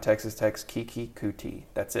 Brown and Texas Tech's Kiki Kuti.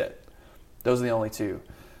 That's it. Those are the only 2.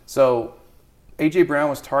 So A.J. Brown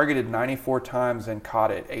was targeted 94 times and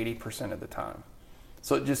caught it 80% of the time.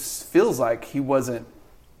 So it just feels like he wasn't,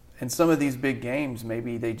 in some of these big games,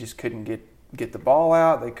 maybe they just couldn't get the ball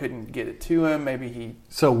out. They couldn't get it to him. Maybe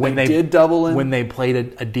they did double him. When they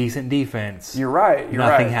played a decent defense, you're right.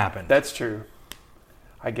 Nothing happened. That's true.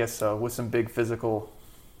 I guess so. With some big physical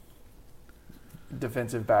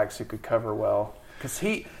defensive backs who could cover well. Because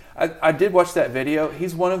I did watch that video.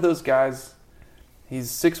 He's one of those guys. He's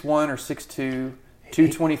 6'1" or 6'2",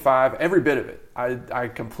 225, every bit of it. I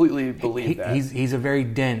completely believe that. He's a very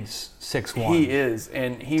dense 6'1". He is,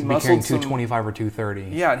 and he muscled 225 or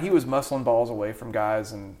 230. Yeah, and he was muscling balls away from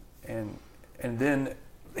guys, and then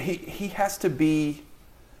he has to be.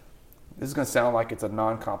 This is going to sound like it's a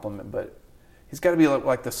non-compliment, but he's got to be like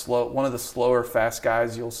one of the slower, fast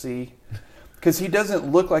guys you'll see, because he doesn't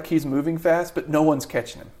look like he's moving fast, but no one's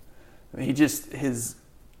catching him. I mean,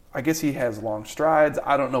 I guess he has long strides.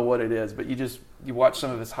 I don't know what it is, but you watch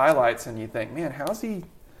some of his highlights and you think, man, how's he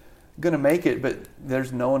going to make it? But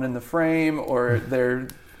there's no one in the frame, or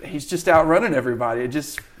he's just outrunning everybody.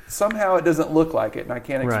 Somehow it doesn't look like it, and I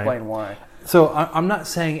can't explain why. So I'm not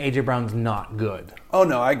saying A.J. Brown's not good. Oh,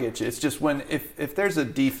 no, I get you. It's just if there's a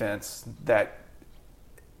defense that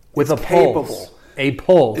with is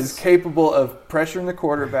is capable of pressuring the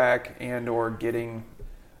quarterback and or getting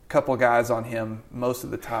couple guys on him most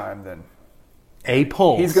of the time, then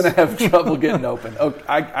he's going to have trouble getting open. Okay,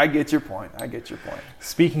 I get your point.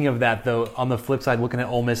 Speaking of that, though, on the flip side, looking at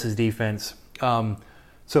Ole Miss's defense,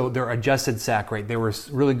 so their adjusted sack rate, they were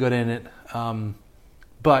really good in it.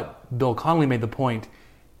 But Bill Connolly made the point.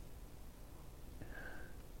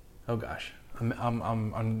 Oh gosh,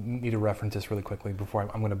 I need to reference this really quickly before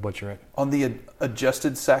I'm going to butcher it. On the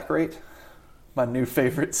adjusted sack rate, my new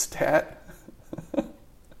favorite stat.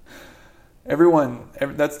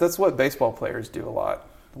 That's what baseball players do a lot.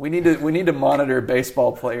 We need to monitor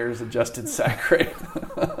baseball players' adjusted sack rate.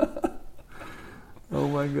 Oh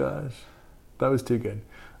my gosh, that was too good.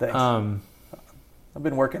 Thanks. I've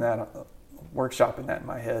been workshopping that in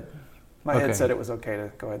my head. My head said it was okay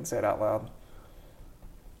to go ahead and say it out loud.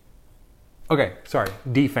 Okay, sorry.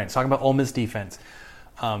 Defense. Talking about Ole Miss defense.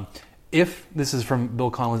 if, this is from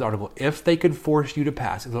Bill Conley's article, if they could force you to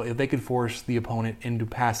pass, if they could force the opponent into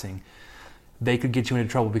passing, they could get you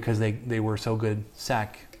into trouble because they were so good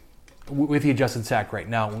sack, with the adjusted sack rate.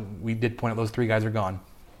 Now, we did point out those 3 guys are gone.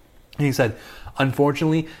 And he said,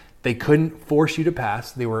 unfortunately, they couldn't force you to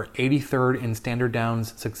pass. They were 83rd in standard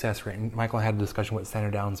downs success rate. And Michael had a discussion what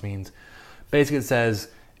standard downs means. Basically, it says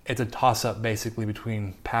it's a toss-up basically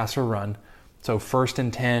between pass or run. So 1st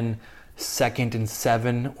and 10, 2nd and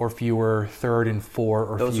 7 or fewer, 3rd and 4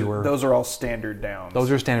 or fewer. Those are all standard downs.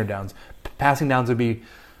 Those are standard downs. Passing downs would be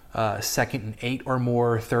 2nd and 8 or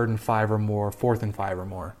more, 3rd and 5 or more, 4th and 5 or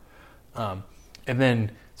more. And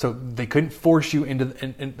then, so they couldn't force you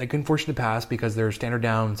they couldn't force you to pass because their standard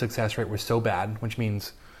down success rate was so bad, which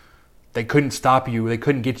means they couldn't stop you, they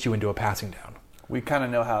couldn't get you into a passing down. We kind of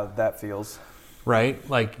know how that feels. Right?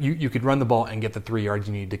 Like, you could run the ball and get the 3 yards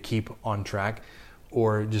you need to keep on track,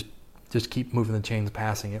 or just keep moving the chains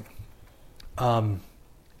passing it. And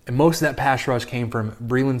most of that pass rush came from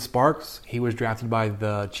Breland Sparks. He was drafted by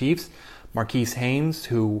the Chiefs. Marquise Haynes,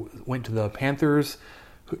 who went to the Panthers.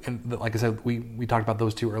 And like I said, we talked about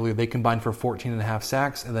those 2 earlier. They combined for 14.5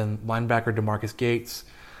 sacks. And then linebacker DeMarcus Gates,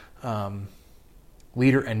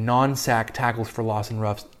 leader and non-sack tackles for loss and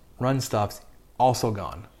run stuffs, also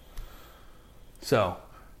gone. So,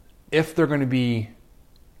 if they're going to be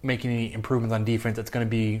making any improvements on defense, it's going to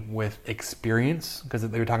be with experience, because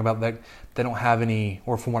they were talking about that they don't have any,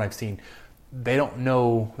 or from what I've seen, they don't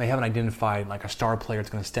know, they haven't identified like a star player that's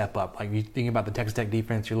going to step up. Like, you think about the Texas Tech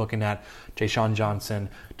defense, you're looking at Ja'Shawn Johnson,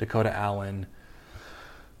 Dakota Allen,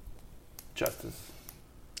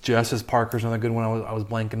 Justice Parker's another good one I was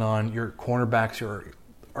blanking on. Your cornerbacks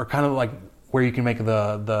are kind of like where you can make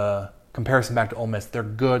the comparison back to Ole Miss. They're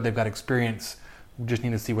good, they've got experience. We just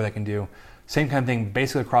need to see what they can do. Same kind of thing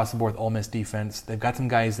basically across the board with Ole Miss defense. They've got some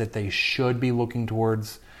guys that they should be looking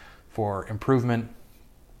towards for improvement.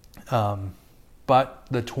 But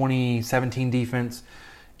the 2017 defense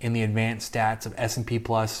in the advanced stats of S&P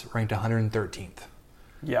Plus ranked 113th.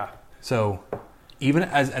 Yeah. So even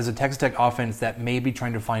as a Texas Tech offense that may be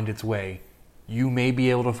trying to find its way, you may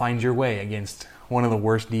be able to find your way against one of the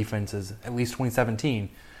worst defenses, at least 2017,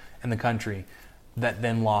 in the country, that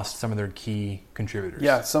then lost some of their key contributors.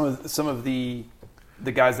 Yeah, some of the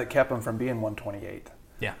guys that kept them from being 128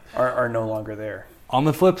 are no longer there. On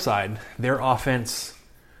the flip side, their offense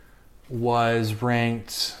was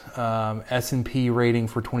ranked S&P rating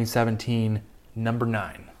for 2017 number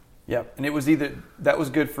 9. Yep, and it was that was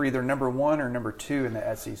good for either number 1 or number 2 in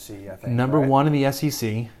the SEC, I think. Number 1 in the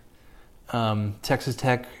SEC. Texas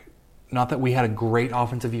Tech, not that we had a great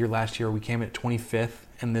offensive year last year, we came at 25th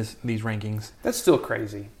in these rankings. That's still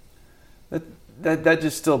crazy. That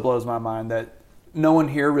just still blows my mind that no one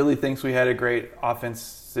here really thinks we had a great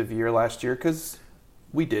offensive year last year, because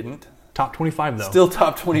we didn't. Top 25 though. Still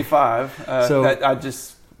top 25. So that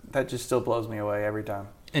just still blows me away every time.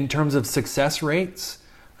 In terms of success rates,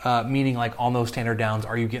 meaning like on those standard downs,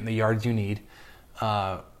 are you getting the yards you need?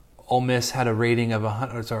 Ole Miss had a rating of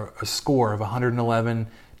a score of 111.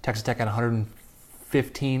 Texas Tech had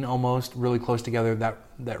 115 almost, really close together.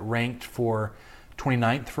 That ranked for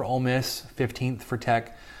 29th for Ole Miss, 15th for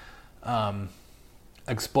Tech.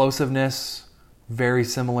 Explosiveness, very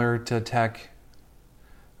similar to Tech.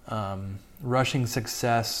 Rushing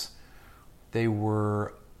success, they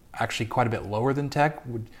were actually quite a bit lower than Tech.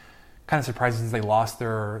 Kind of surprising since they lost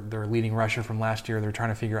their leading rusher from last year. They're trying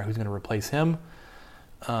to figure out who's going to replace him.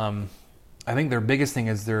 I think their biggest thing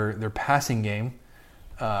is their passing game.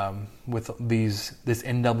 With this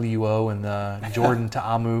NWO and the Jordan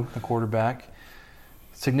Ta'amu, the quarterback,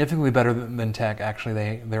 significantly better than Tech.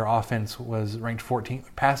 Actually, their offense was ranked 14th,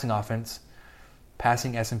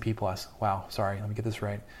 passing S&P Plus. Wow, sorry, let me get this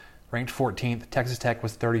right. Ranked 14th. Texas Tech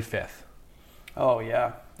was 35th. Oh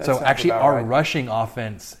yeah. So actually, our right. rushing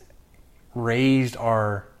offense raised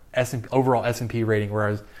our overall S&P rating,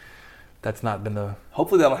 whereas that's not been the.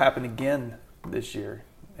 Hopefully, that'll happen again this year,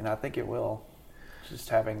 and I think it will. Just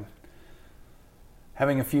having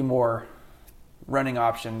a few more running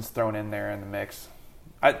options thrown in there in the mix.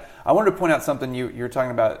 I wanted to point out something you were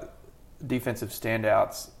talking about, defensive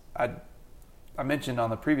standouts. I mentioned on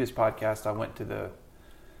the previous podcast I went to the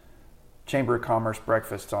Chamber of Commerce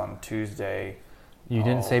breakfast on Tuesday. You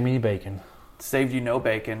didn't save me any bacon. Saved you no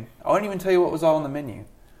bacon. I wouldn't even tell you what was all on the menu.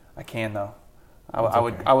 I can though. I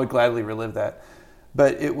would gladly relive that.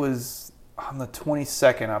 But it was on the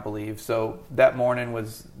 22nd, I believe. So that morning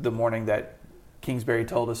was the morning that Kingsbury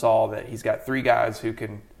told us all that he's got 3 guys who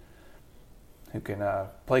can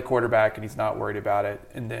play quarterback, and he's not worried about it.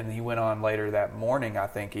 And then he went on later that morning, I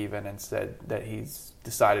think even, and said that he's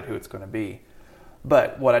decided who it's going to be.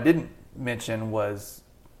 But what I didn't mention was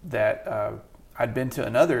that I'd been to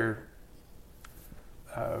another,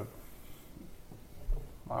 I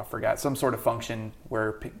forgot, some sort of function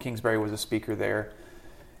where Kingsbury was a speaker there.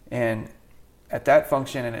 And at that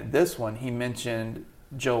function and at this one, he mentioned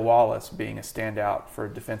Joe Wallace being a standout for a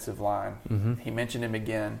defensive line. Mm-hmm. He mentioned him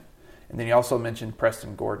again. And then he also mentioned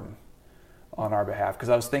Preston Gordon on our behalf, because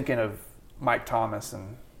I was thinking of Mike Thomas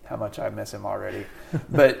and how much I miss him already.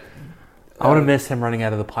 But I want to miss him running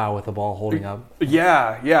out of the pile with the ball holding up.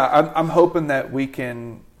 Yeah. I'm hoping that we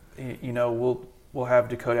can, we'll have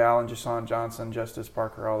Dakota Allen, Jason Johnson, Justice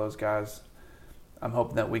Parker, all those guys. I'm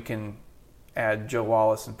hoping that we can add Joe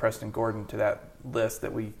Wallace and Preston Gordon to that list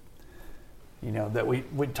that we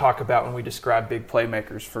talk about when we describe big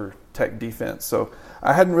playmakers for Tech defense. So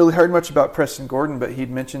I hadn't really heard much about Preston Gordon, but he'd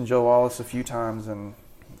mentioned Joe Wallace a few times, and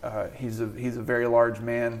he's a very large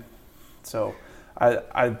man. So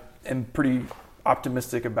I am pretty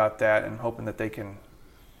optimistic about that, and hoping that they can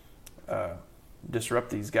disrupt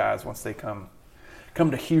these guys once they come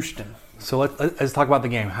to Houston. So let's talk about the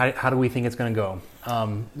game. How do we think it's going to go?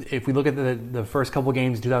 If we look at the first couple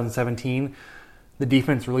games in 2017, the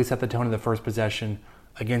defense really set the tone in the first possession.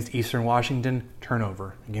 Against Eastern Washington,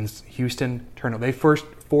 turnover. Against Houston, turnover. They first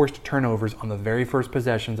forced turnovers on the very first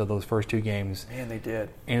possessions of those first two games. Man, they did.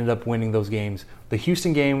 Ended up winning those games. The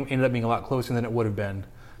Houston game ended up being a lot closer than it would have been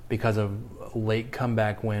because of a late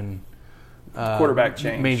comeback when quarterback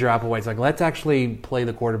change. Major Applewhite's like, let's actually play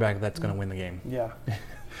the quarterback that's going to win the game.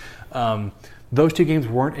 Yeah. Those two games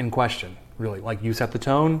weren't in question, really. Like, you set the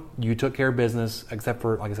tone, you took care of business, except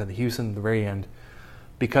for, like I said, the Houston at the very end,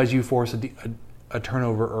 because you forced a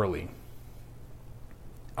turnover early.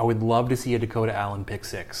 I would love to see a Dakota Allen pick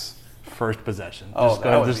six, first possession.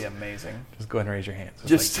 That would be amazing. Just go ahead and raise your hands.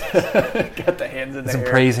 Got the hands in the air. Some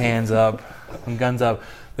praise hands up, some guns up.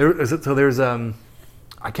 There's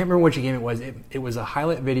I can't remember which game it was. It was a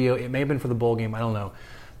highlight video. It may have been for the bowl game. I don't know.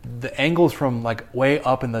 The angles from like way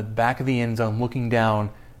up in the back of the end zone, looking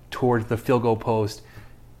down towards the field goal post.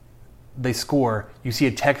 They score. You see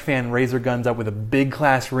a Tech fan raise their guns up with a big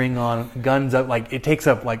class ring on, guns up. Like, it takes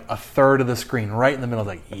up like a third of the screen, right in the middle.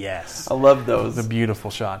 Like, yes. I love those. It's a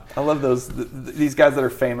beautiful shot. I love those. These guys that are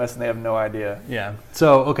famous and they have no idea. Yeah.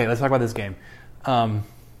 So, okay, let's talk about this game.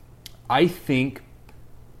 I think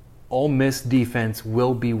Ole Miss defense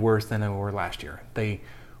will be worse than they were last year. They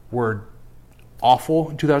were awful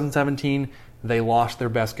in 2017. They lost their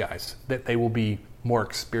best guys. That they will be more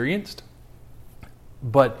experienced,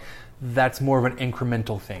 but that's more of an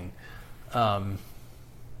incremental thing.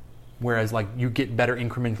 Whereas, like, you get better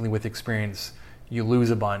incrementally with experience, you lose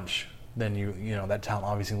a bunch, then you know that talent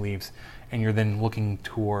obviously leaves, and you're then looking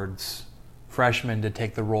towards freshmen to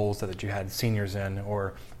take the roles that you had seniors in,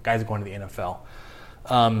 or guys going to the NFL.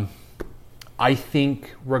 I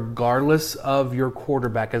think regardless of your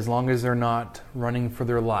quarterback, as long as they're not running for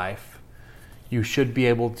their life, you should be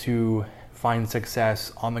able to find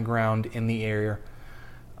success on the ground, in the air,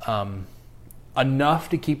 enough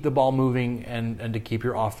to keep the ball moving and to keep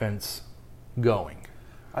your offense going.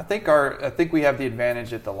 I think we have the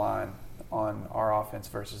advantage at the line on our offense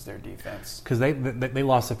versus their defense. Because they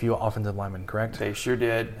lost a few offensive linemen, correct? They sure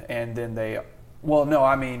did. And then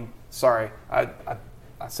sorry.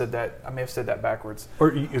 I said that. I may have said that backwards.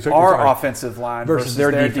 Our offensive line versus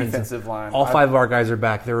their defensive line. All five of our guys are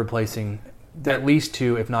back. They're replacing at least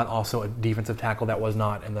two, if not also a defensive tackle that was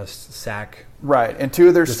not in the sack. Right, and two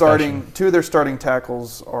of their starting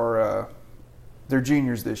tackles are they're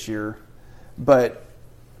juniors this year. But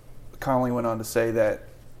Connolly went on to say that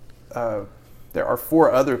there are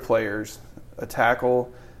four other players, a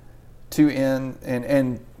tackle, two in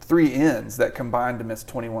and three ends that combined to miss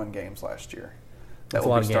 21 games last year. That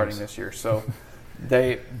will be starting this year. So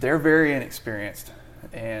they're very inexperienced.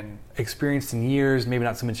 And experienced in years, maybe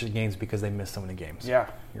not so much in games because they missed so many games. Yeah,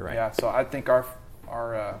 you're right. Yeah, so I think our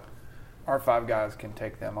five guys can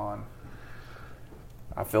take them on.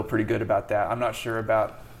 I feel pretty good about that. I'm not sure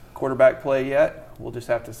about quarterback play yet. We'll just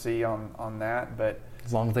have to see on that. But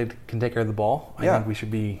as long as they can take care of the ball, I think we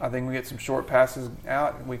should be. I think we get some short passes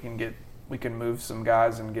out. We can move some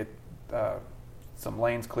guys and get some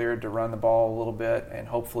lanes cleared to run the ball a little bit, and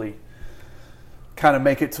hopefully kind of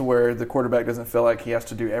make it to where the quarterback doesn't feel like he has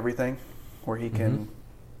to do everything, where he can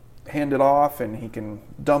hand it off and he can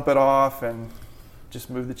dump it off and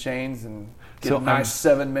just move the chains and get a nice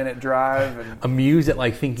 7-minute drive. And amused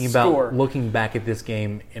at thinking about looking back at this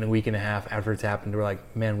game in a week and a half after it's happened. We're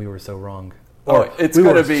like, man, we were so wrong. It's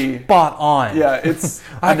going to be spot on. Yeah, it's.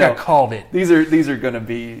 I got called it. These are going to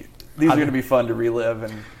be fun to relive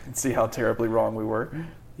and see how terribly wrong we were.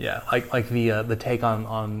 Yeah, like the take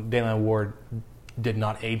on Daniel Ward did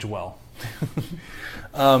not age well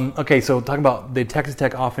Okay, so talking about the Texas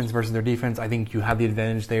Tech offense versus their defense, I think you have the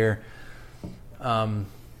advantage there.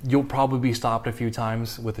 You'll probably be stopped a few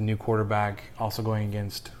times with a new quarterback also going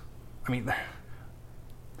against. I mean,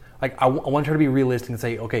 like I want you to be realistic and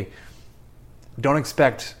say, okay, don't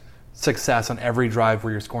expect success on every drive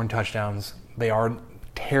where you're scoring touchdowns. They are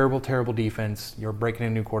terrible, terrible defense. You're breaking a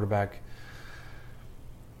new quarterback.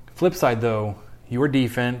 Flip side, though, your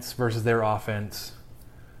defense versus their offense,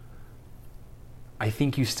 I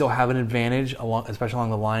think you still have an advantage, especially along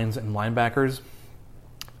the lines and linebackers.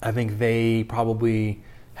 I think they probably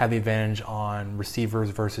have the advantage on receivers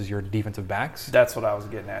versus your defensive backs. That's what I was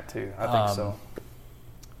getting at, too. I think so.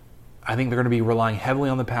 I think they're going to be relying heavily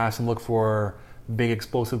on the pass and look for big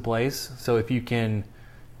explosive plays. So if you can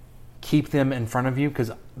keep them in front of you,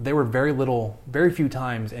 because there were very few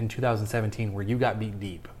times in 2017 where you got beat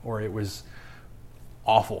deep or it was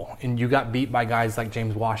awful. And you got beat by guys like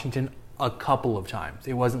James Washington a couple of times.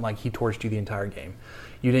 It wasn't like he torched you the entire game.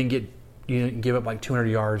 You didn't give up like 200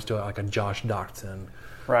 yards to like a Josh Doctson.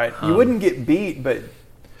 Right. You wouldn't get beat, but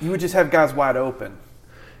you would just have guys wide open.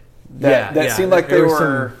 That seemed like they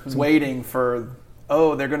were waiting for,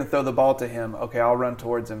 they're going to throw the ball to him. Okay, I'll run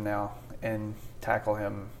towards him now and tackle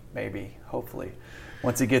him, maybe, hopefully,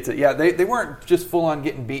 once he gets it. Yeah, they weren't just full-on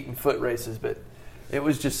getting beat in foot races, but it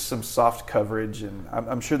was just some soft coverage, and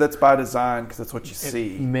I'm sure that's by design because that's what you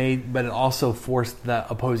see. But it also forced the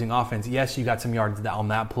opposing offense. Yes, you got some yards on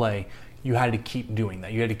that play. You had to keep doing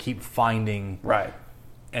that. You had to keep finding. Right.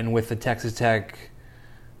 And with the Texas Tech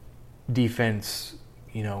defense,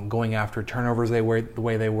 going after turnovers the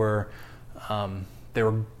way they were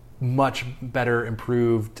much better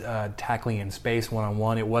improved tackling in space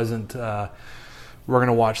one-on-one. It wasn't we're going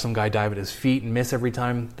to watch some guy dive at his feet and miss every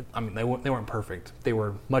time. I mean, they weren't perfect. They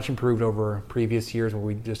were much improved over previous years where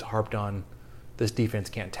we just harped on this defense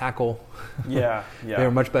can't tackle. Yeah. They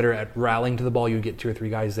were much better at rallying to the ball. You get 2 or 3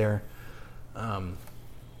 guys there.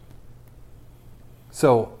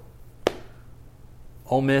 So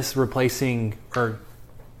Ole Miss replacing or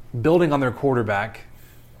building on their quarterback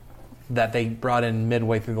that they brought in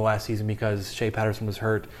midway through the last season because Shea Patterson was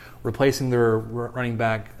hurt, replacing their running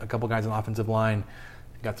back, a couple guys on the offensive line,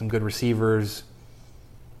 got some good receivers.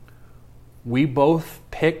 We both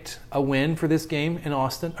picked a win for this game in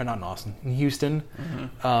Houston.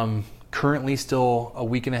 Mm-hmm. Currently still a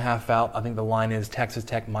week and a half out. I think the line is Texas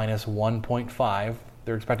Tech minus 1.5.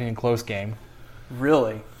 They're expecting a close game.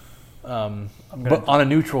 Really? But on a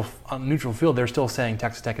neutral field, they're still saying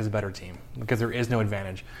Texas Tech is a better team because there is no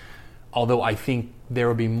advantage. Although I think there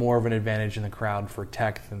will be more of an advantage in the crowd for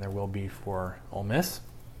Tech than there will be for Ole Miss.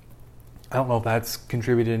 I don't know if that's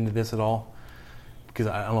contributed into this at all because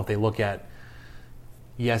I don't know if they look at,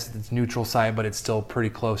 yes, it's neutral site, but it's still pretty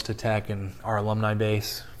close to Tech and our alumni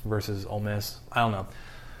base versus Ole Miss. I don't know.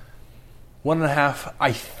 1.5,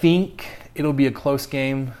 I think it'll be a close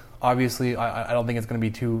game. Obviously, I don't think it's going to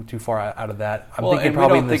be too far out of that. I'm thinking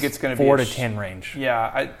probably in the 4 to 10 range.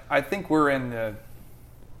 Yeah, I think we're in the.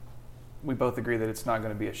 We both agree that it's not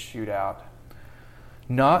going to be a shootout.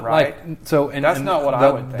 Not right? And that's not what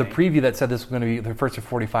I would think. The preview that said this was going to be the first to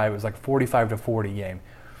 45. It was like 45 to 40 game.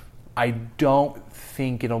 I don't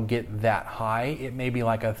think it'll get that high. It may be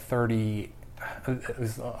like a 30. I'm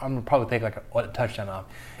gonna probably take like a touchdown off.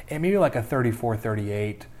 It may be like a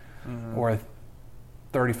 34-38 or a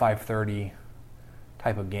 35-30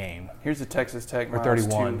 type of game. Here's the Texas Tech or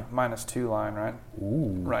 31 minus 2 line, right?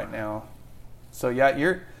 Ooh. Right now. So yeah,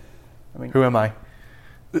 who am I?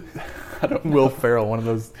 I don't know. Will Ferrell, one of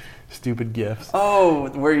those stupid gifs. Oh,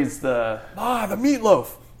 where he's the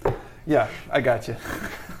meatloaf. Yeah, I got you.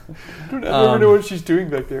 I never know what she's doing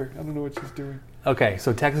back there. I don't know what she's doing. Okay,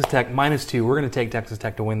 so Texas Tech minus 2. We're going to take Texas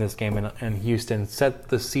Tech to win this game in Houston. Set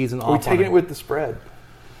the season off. Are we taking it with the spread?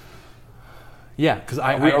 Yeah, because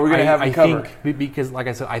are we going to have it covered? Because, like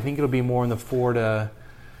I said, I think it'll be more in the 4 to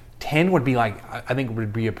 10 would be like. I think it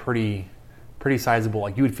would be a pretty sizable.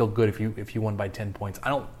 Like you would feel good if you won by 10 points.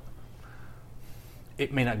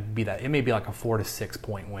 It may not be that. It may be like a 4 to 6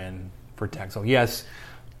 point win for Tech. So yes,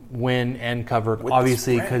 win and cover. With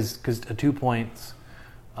obviously, because 2 points.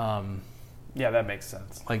 Yeah, that makes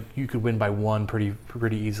sense. Like you could win by 1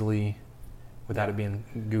 pretty easily, without it being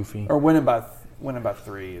goofy. Or winning by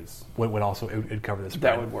 3 is would also it would cover the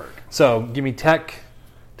spread. That would work. So give me Tech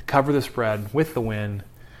to cover the spread with the win.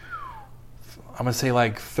 I'm going to say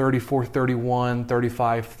like 34-31,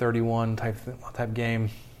 35-31 type game.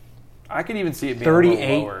 I could even see it being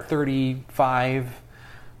 38-35.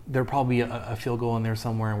 There'll probably a field goal in there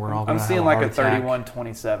somewhere, and we're all going to have a heart attack. I'm seeing like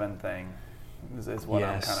a 31-27 thing is what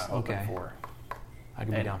I'm kind of hoping for. I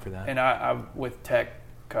could be down for that. And I with Tech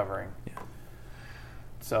covering. Yeah.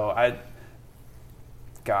 So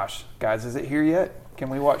guys, is it here yet? Can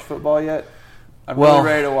we watch football yet? I'm really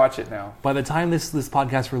ready to watch it now. By the time this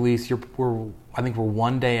podcast release, I think we're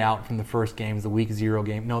 1 day out from the first games, the Week 0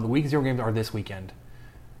 game. No, the Week 0 games are this weekend.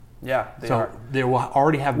 Yeah, they are. There will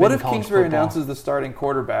already have what been if college Kingsbury football. announces the starting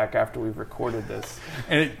quarterback after we've recorded this?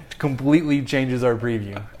 And it completely changes our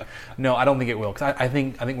preview. No, I don't think it will. Because I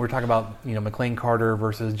think we're talking about McLean Carter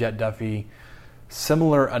versus Jet Duffy.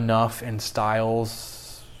 Similar enough in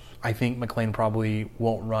styles. I think McLean probably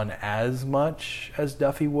won't run as much as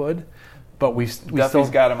Duffy would. But Duffy's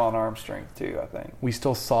got him on arm strength too, I think. We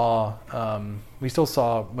still saw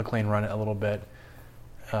McLean run it a little bit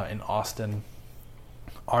in Austin.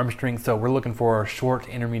 Arm strength, so we're looking for short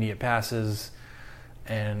intermediate passes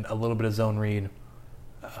and a little bit of zone read.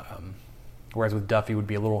 Whereas with Duffy would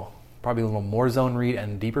be probably a little more zone read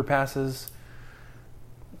and deeper passes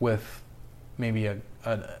with maybe a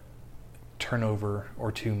turnover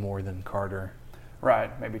or two more than Carter.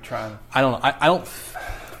 Right, maybe trying. I don't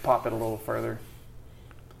pop it a little further.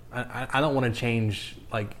 I don't want to change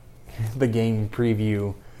like the game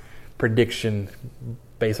preview prediction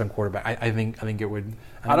based on quarterback. I think it would.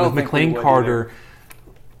 I don't think McLean would Carter.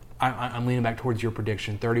 I'm leaning back towards your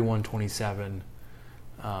prediction, 31-27.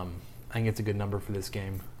 I think it's a good number for this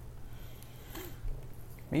game.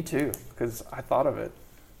 Me too, because I thought of it.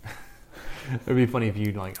 It would be funny if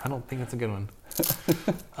you'd I don't think that's a good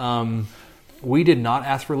one. We did not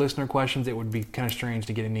ask for listener questions. It would be kind of strange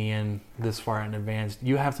to get any in this far in advance.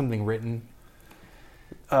 You have something written?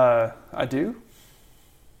 I do.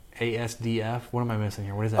 ASDF? What am I missing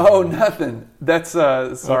here? What is that? Oh, nothing. That's,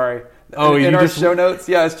 sorry. In our show notes,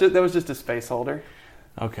 yeah, that was just a space holder.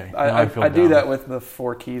 Okay. I do that with the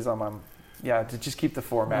 4 keys on my... Yeah, to just keep the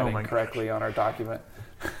formatting correctly on our document.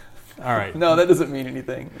 All right. No, that doesn't mean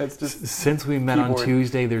anything. That's just since we met keyboard. On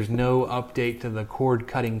Tuesday, there's no update to the cord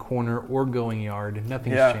cutting corner or going yard.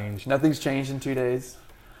 Nothing's changed. Nothing's changed in 2 days.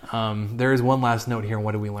 There is one last note here.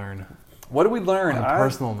 What did we learn? What did we learn? On a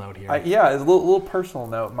personal note here. It's a little personal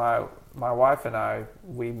note. My wife and I,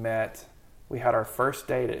 we met. We had our first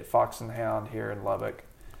date at Fox and Hound here in Lubbock,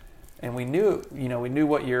 and we knew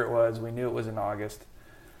what year it was. We knew it was in August.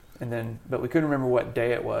 But we couldn't remember what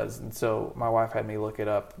day it was, and so my wife had me look it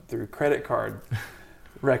up through credit card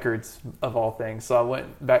records of all things. So I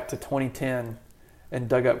went back to 2010 and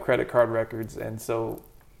dug up credit card records, and so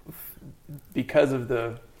because of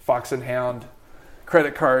the Fox and Hound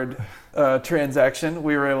credit card transaction,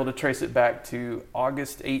 we were able to trace it back to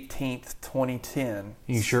August 18th, 2010.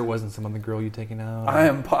 You sure it wasn't some other girl you taken out? I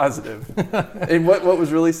am positive. And what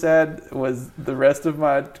was really sad was the rest of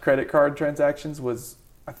my credit card transactions was,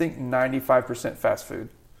 I think, 95% fast food.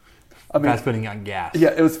 Fast food and gas.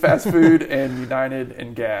 Yeah, it was fast food and United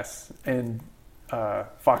and gas and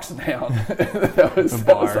Fox and Hound. that was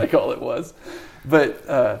like all it was.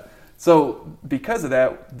 But so because of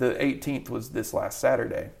that, the 18th was this last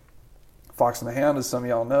Saturday. Fox and the Hound, as some of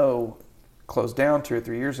y'all know, closed down 2 or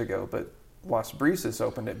 3 years ago, but Las Brisas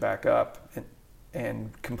opened it back up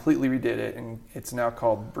and completely redid it, and it's now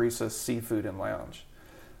called Brisas Seafood and Lounge.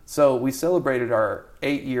 So we celebrated our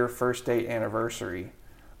 8-year first date anniversary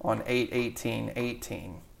on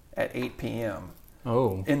 8/18/18 at 8 p.m.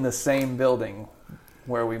 Oh. In the same building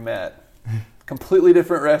where we met. Completely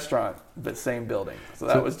different restaurant, but same building. So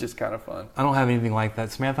that was just kind of fun. I don't have anything like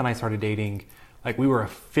that. Samantha and I started dating, we were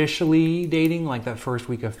officially dating that first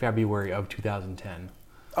week of February of 2010.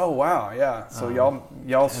 Oh, wow, yeah. So y'all...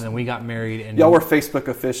 And then we got married. And y'all were Facebook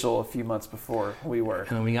official a few months before we were.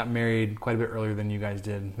 And then we got married quite a bit earlier than you guys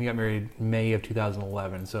did. We got married May of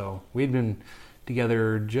 2011. So we had been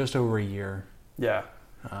together just over a year. Yeah.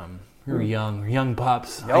 We were young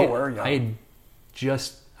pups. Y'all were young.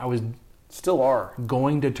 I was... Still are.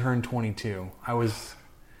 Going to turn 22. I was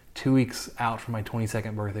 2 weeks out from my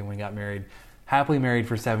 22nd birthday when we got married. Happily married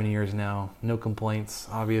for 7 years now. No complaints,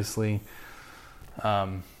 obviously.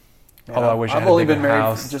 Although I wish I had a bigger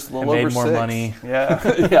house. Just a little made over more 6. money.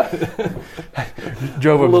 Yeah, yeah.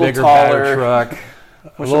 Drove a bigger, taller, badder truck.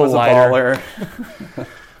 Wish a little lighter.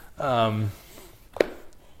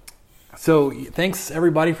 So thanks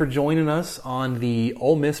everybody for joining us on the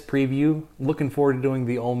Ole Miss preview. Looking forward to doing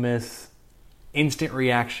the Ole Miss instant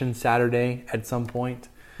reaction Saturday at some point.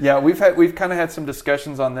 Yeah, we've kind of had some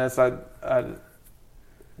discussions on this.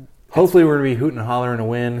 Hopefully we're going to be hooting and hollering to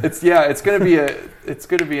win. It's going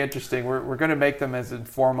to be interesting. We're going to make them as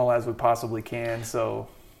informal as we possibly can. So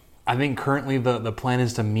I think currently the plan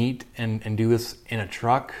is to meet and do this in a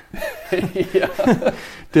truck. Yeah.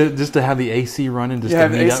 Just to have the AC running, just to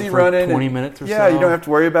meet AC up for 20 minutes or so. Yeah, you don't have to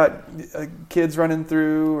worry about kids running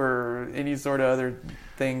through or any sort of other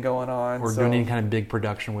thing going on. We're doing any kind of big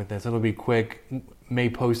production with this. It'll be quick. May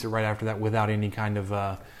post it right after that without any kind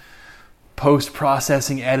of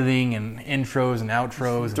post-processing, editing, and intros and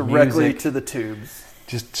outros. Directly and music. to the tubes.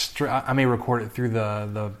 I may record it through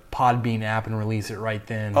the Podbean app and release it right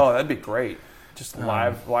then. Oh, that'd be great. Just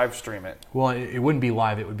live stream it. Well, it wouldn't be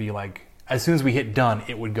live. It would be like, as soon as we hit done,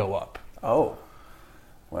 it would go up. Oh,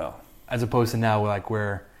 well. As opposed to now, like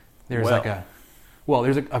where there's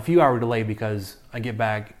there's a few hour delay because I get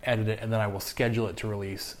back, edit it, and then I will schedule it to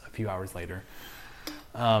release a few hours later.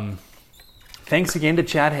 Thanks again to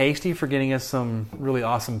Chad Hasty for getting us some really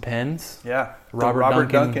awesome pens. Yeah, Robert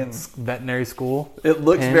Duncan's veterinary school. It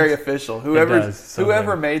looks pens. Very official. Whoever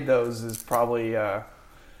good. made those is probably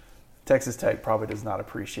Texas Tech. Probably does not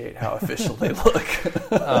appreciate how official they look.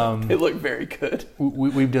 They look very good.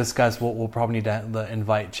 We've discussed we'll probably need to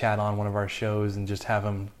invite Chad on one of our shows and just have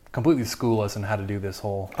him completely school us on how to do this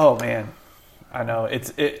whole. Oh man. I know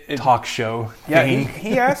it's talk show. Yeah,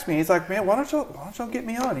 he asked me. He's like, "Man, why don't y'all get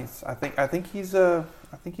me on?" I think he's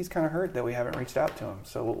kind of hurt that we haven't reached out to him.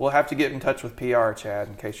 So we'll have to get in touch with PR, Chad,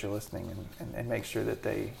 in case you're listening, and make sure that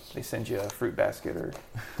they send you a fruit basket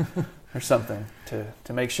or something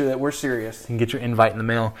to make sure that we're serious. You can get your invite in the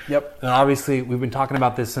mail. Yep. And obviously, we've been talking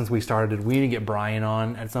about this since we started. We need to get Brian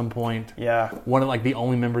on at some point. Yeah. One of the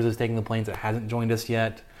only members that's taking the planes that hasn't joined us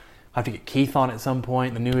yet. I have to get Keith on at some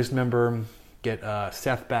point, the newest member. Get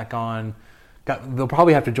Seth back on. They'll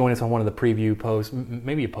probably have to join us on one of the preview posts,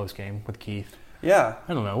 maybe a post game with Keith. Yeah,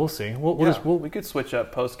 I don't know. We'll see. We could switch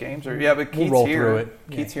up post games, but Keith's we'll roll here. Through it.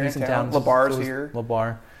 Keith's here in town. LeBar's here.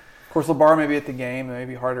 LeBar. Of course, LeBar may be at the game. It may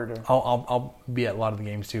be harder to. I'll be at a lot of the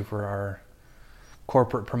games too for our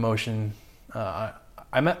corporate promotion.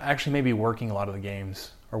 I'm actually maybe working a lot of the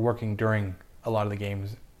games or working during a lot of the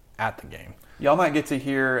games at the game. Y'all might get to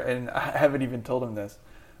hear, and I haven't even told him this.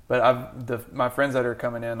 But my friends that are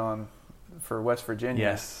coming in for West Virginia,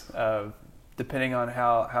 yes. Depending on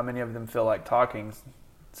how many of them feel like talking,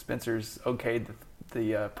 Spencer's okayed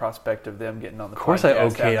the prospect of them getting on the podcast. Of course I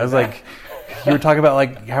okayed. I was like, you were talking about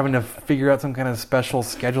like having to figure out some kind of special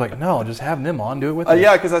schedule. Like, no, just have them on, do it with us.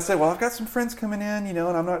 Yeah, because I said, well, I've got some friends coming in, and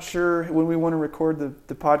I'm not sure when we want to record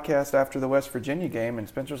the podcast after the West Virginia game. And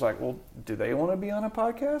Spencer's like, well, do they want to be on a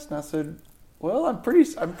podcast? And I said, well, I'm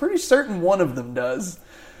pretty certain one of them does.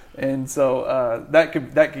 And so that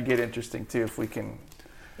could get interesting too if we can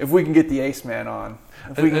get the Ace Man on,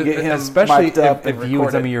 if we can get him especially mic'd up if you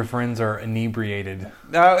and some of your friends are inebriated.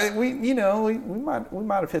 We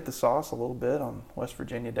might have hit the sauce a little bit on West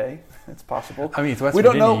Virginia Day. It's possible. I mean, it's West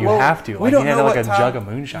Virginia. You have to. We don't know like what a time, jug of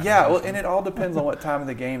moonshine. Yeah, well, and it all depends on what time of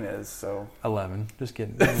the game is. So 11. Just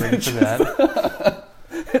getting ready for that.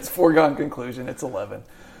 It's foregone conclusion. It's 11.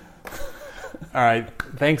 All right.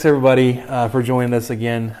 Thanks, everybody, for joining us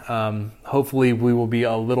again. Hopefully, we will be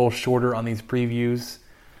a little shorter on these previews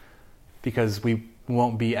because we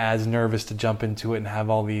won't be as nervous to jump into it and have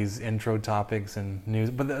all these intro topics and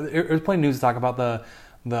news. But there's plenty of news to talk about. The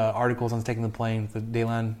articles on Taking the Planes, the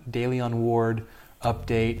Daily on Ward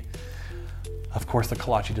update. Of course, the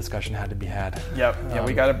kolache discussion had to be had. Yep. Yeah,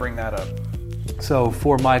 we got to bring that up. So,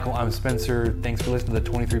 for Michael, I'm Spencer. Thanks for listening to the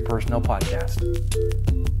 23 Personnel Podcast.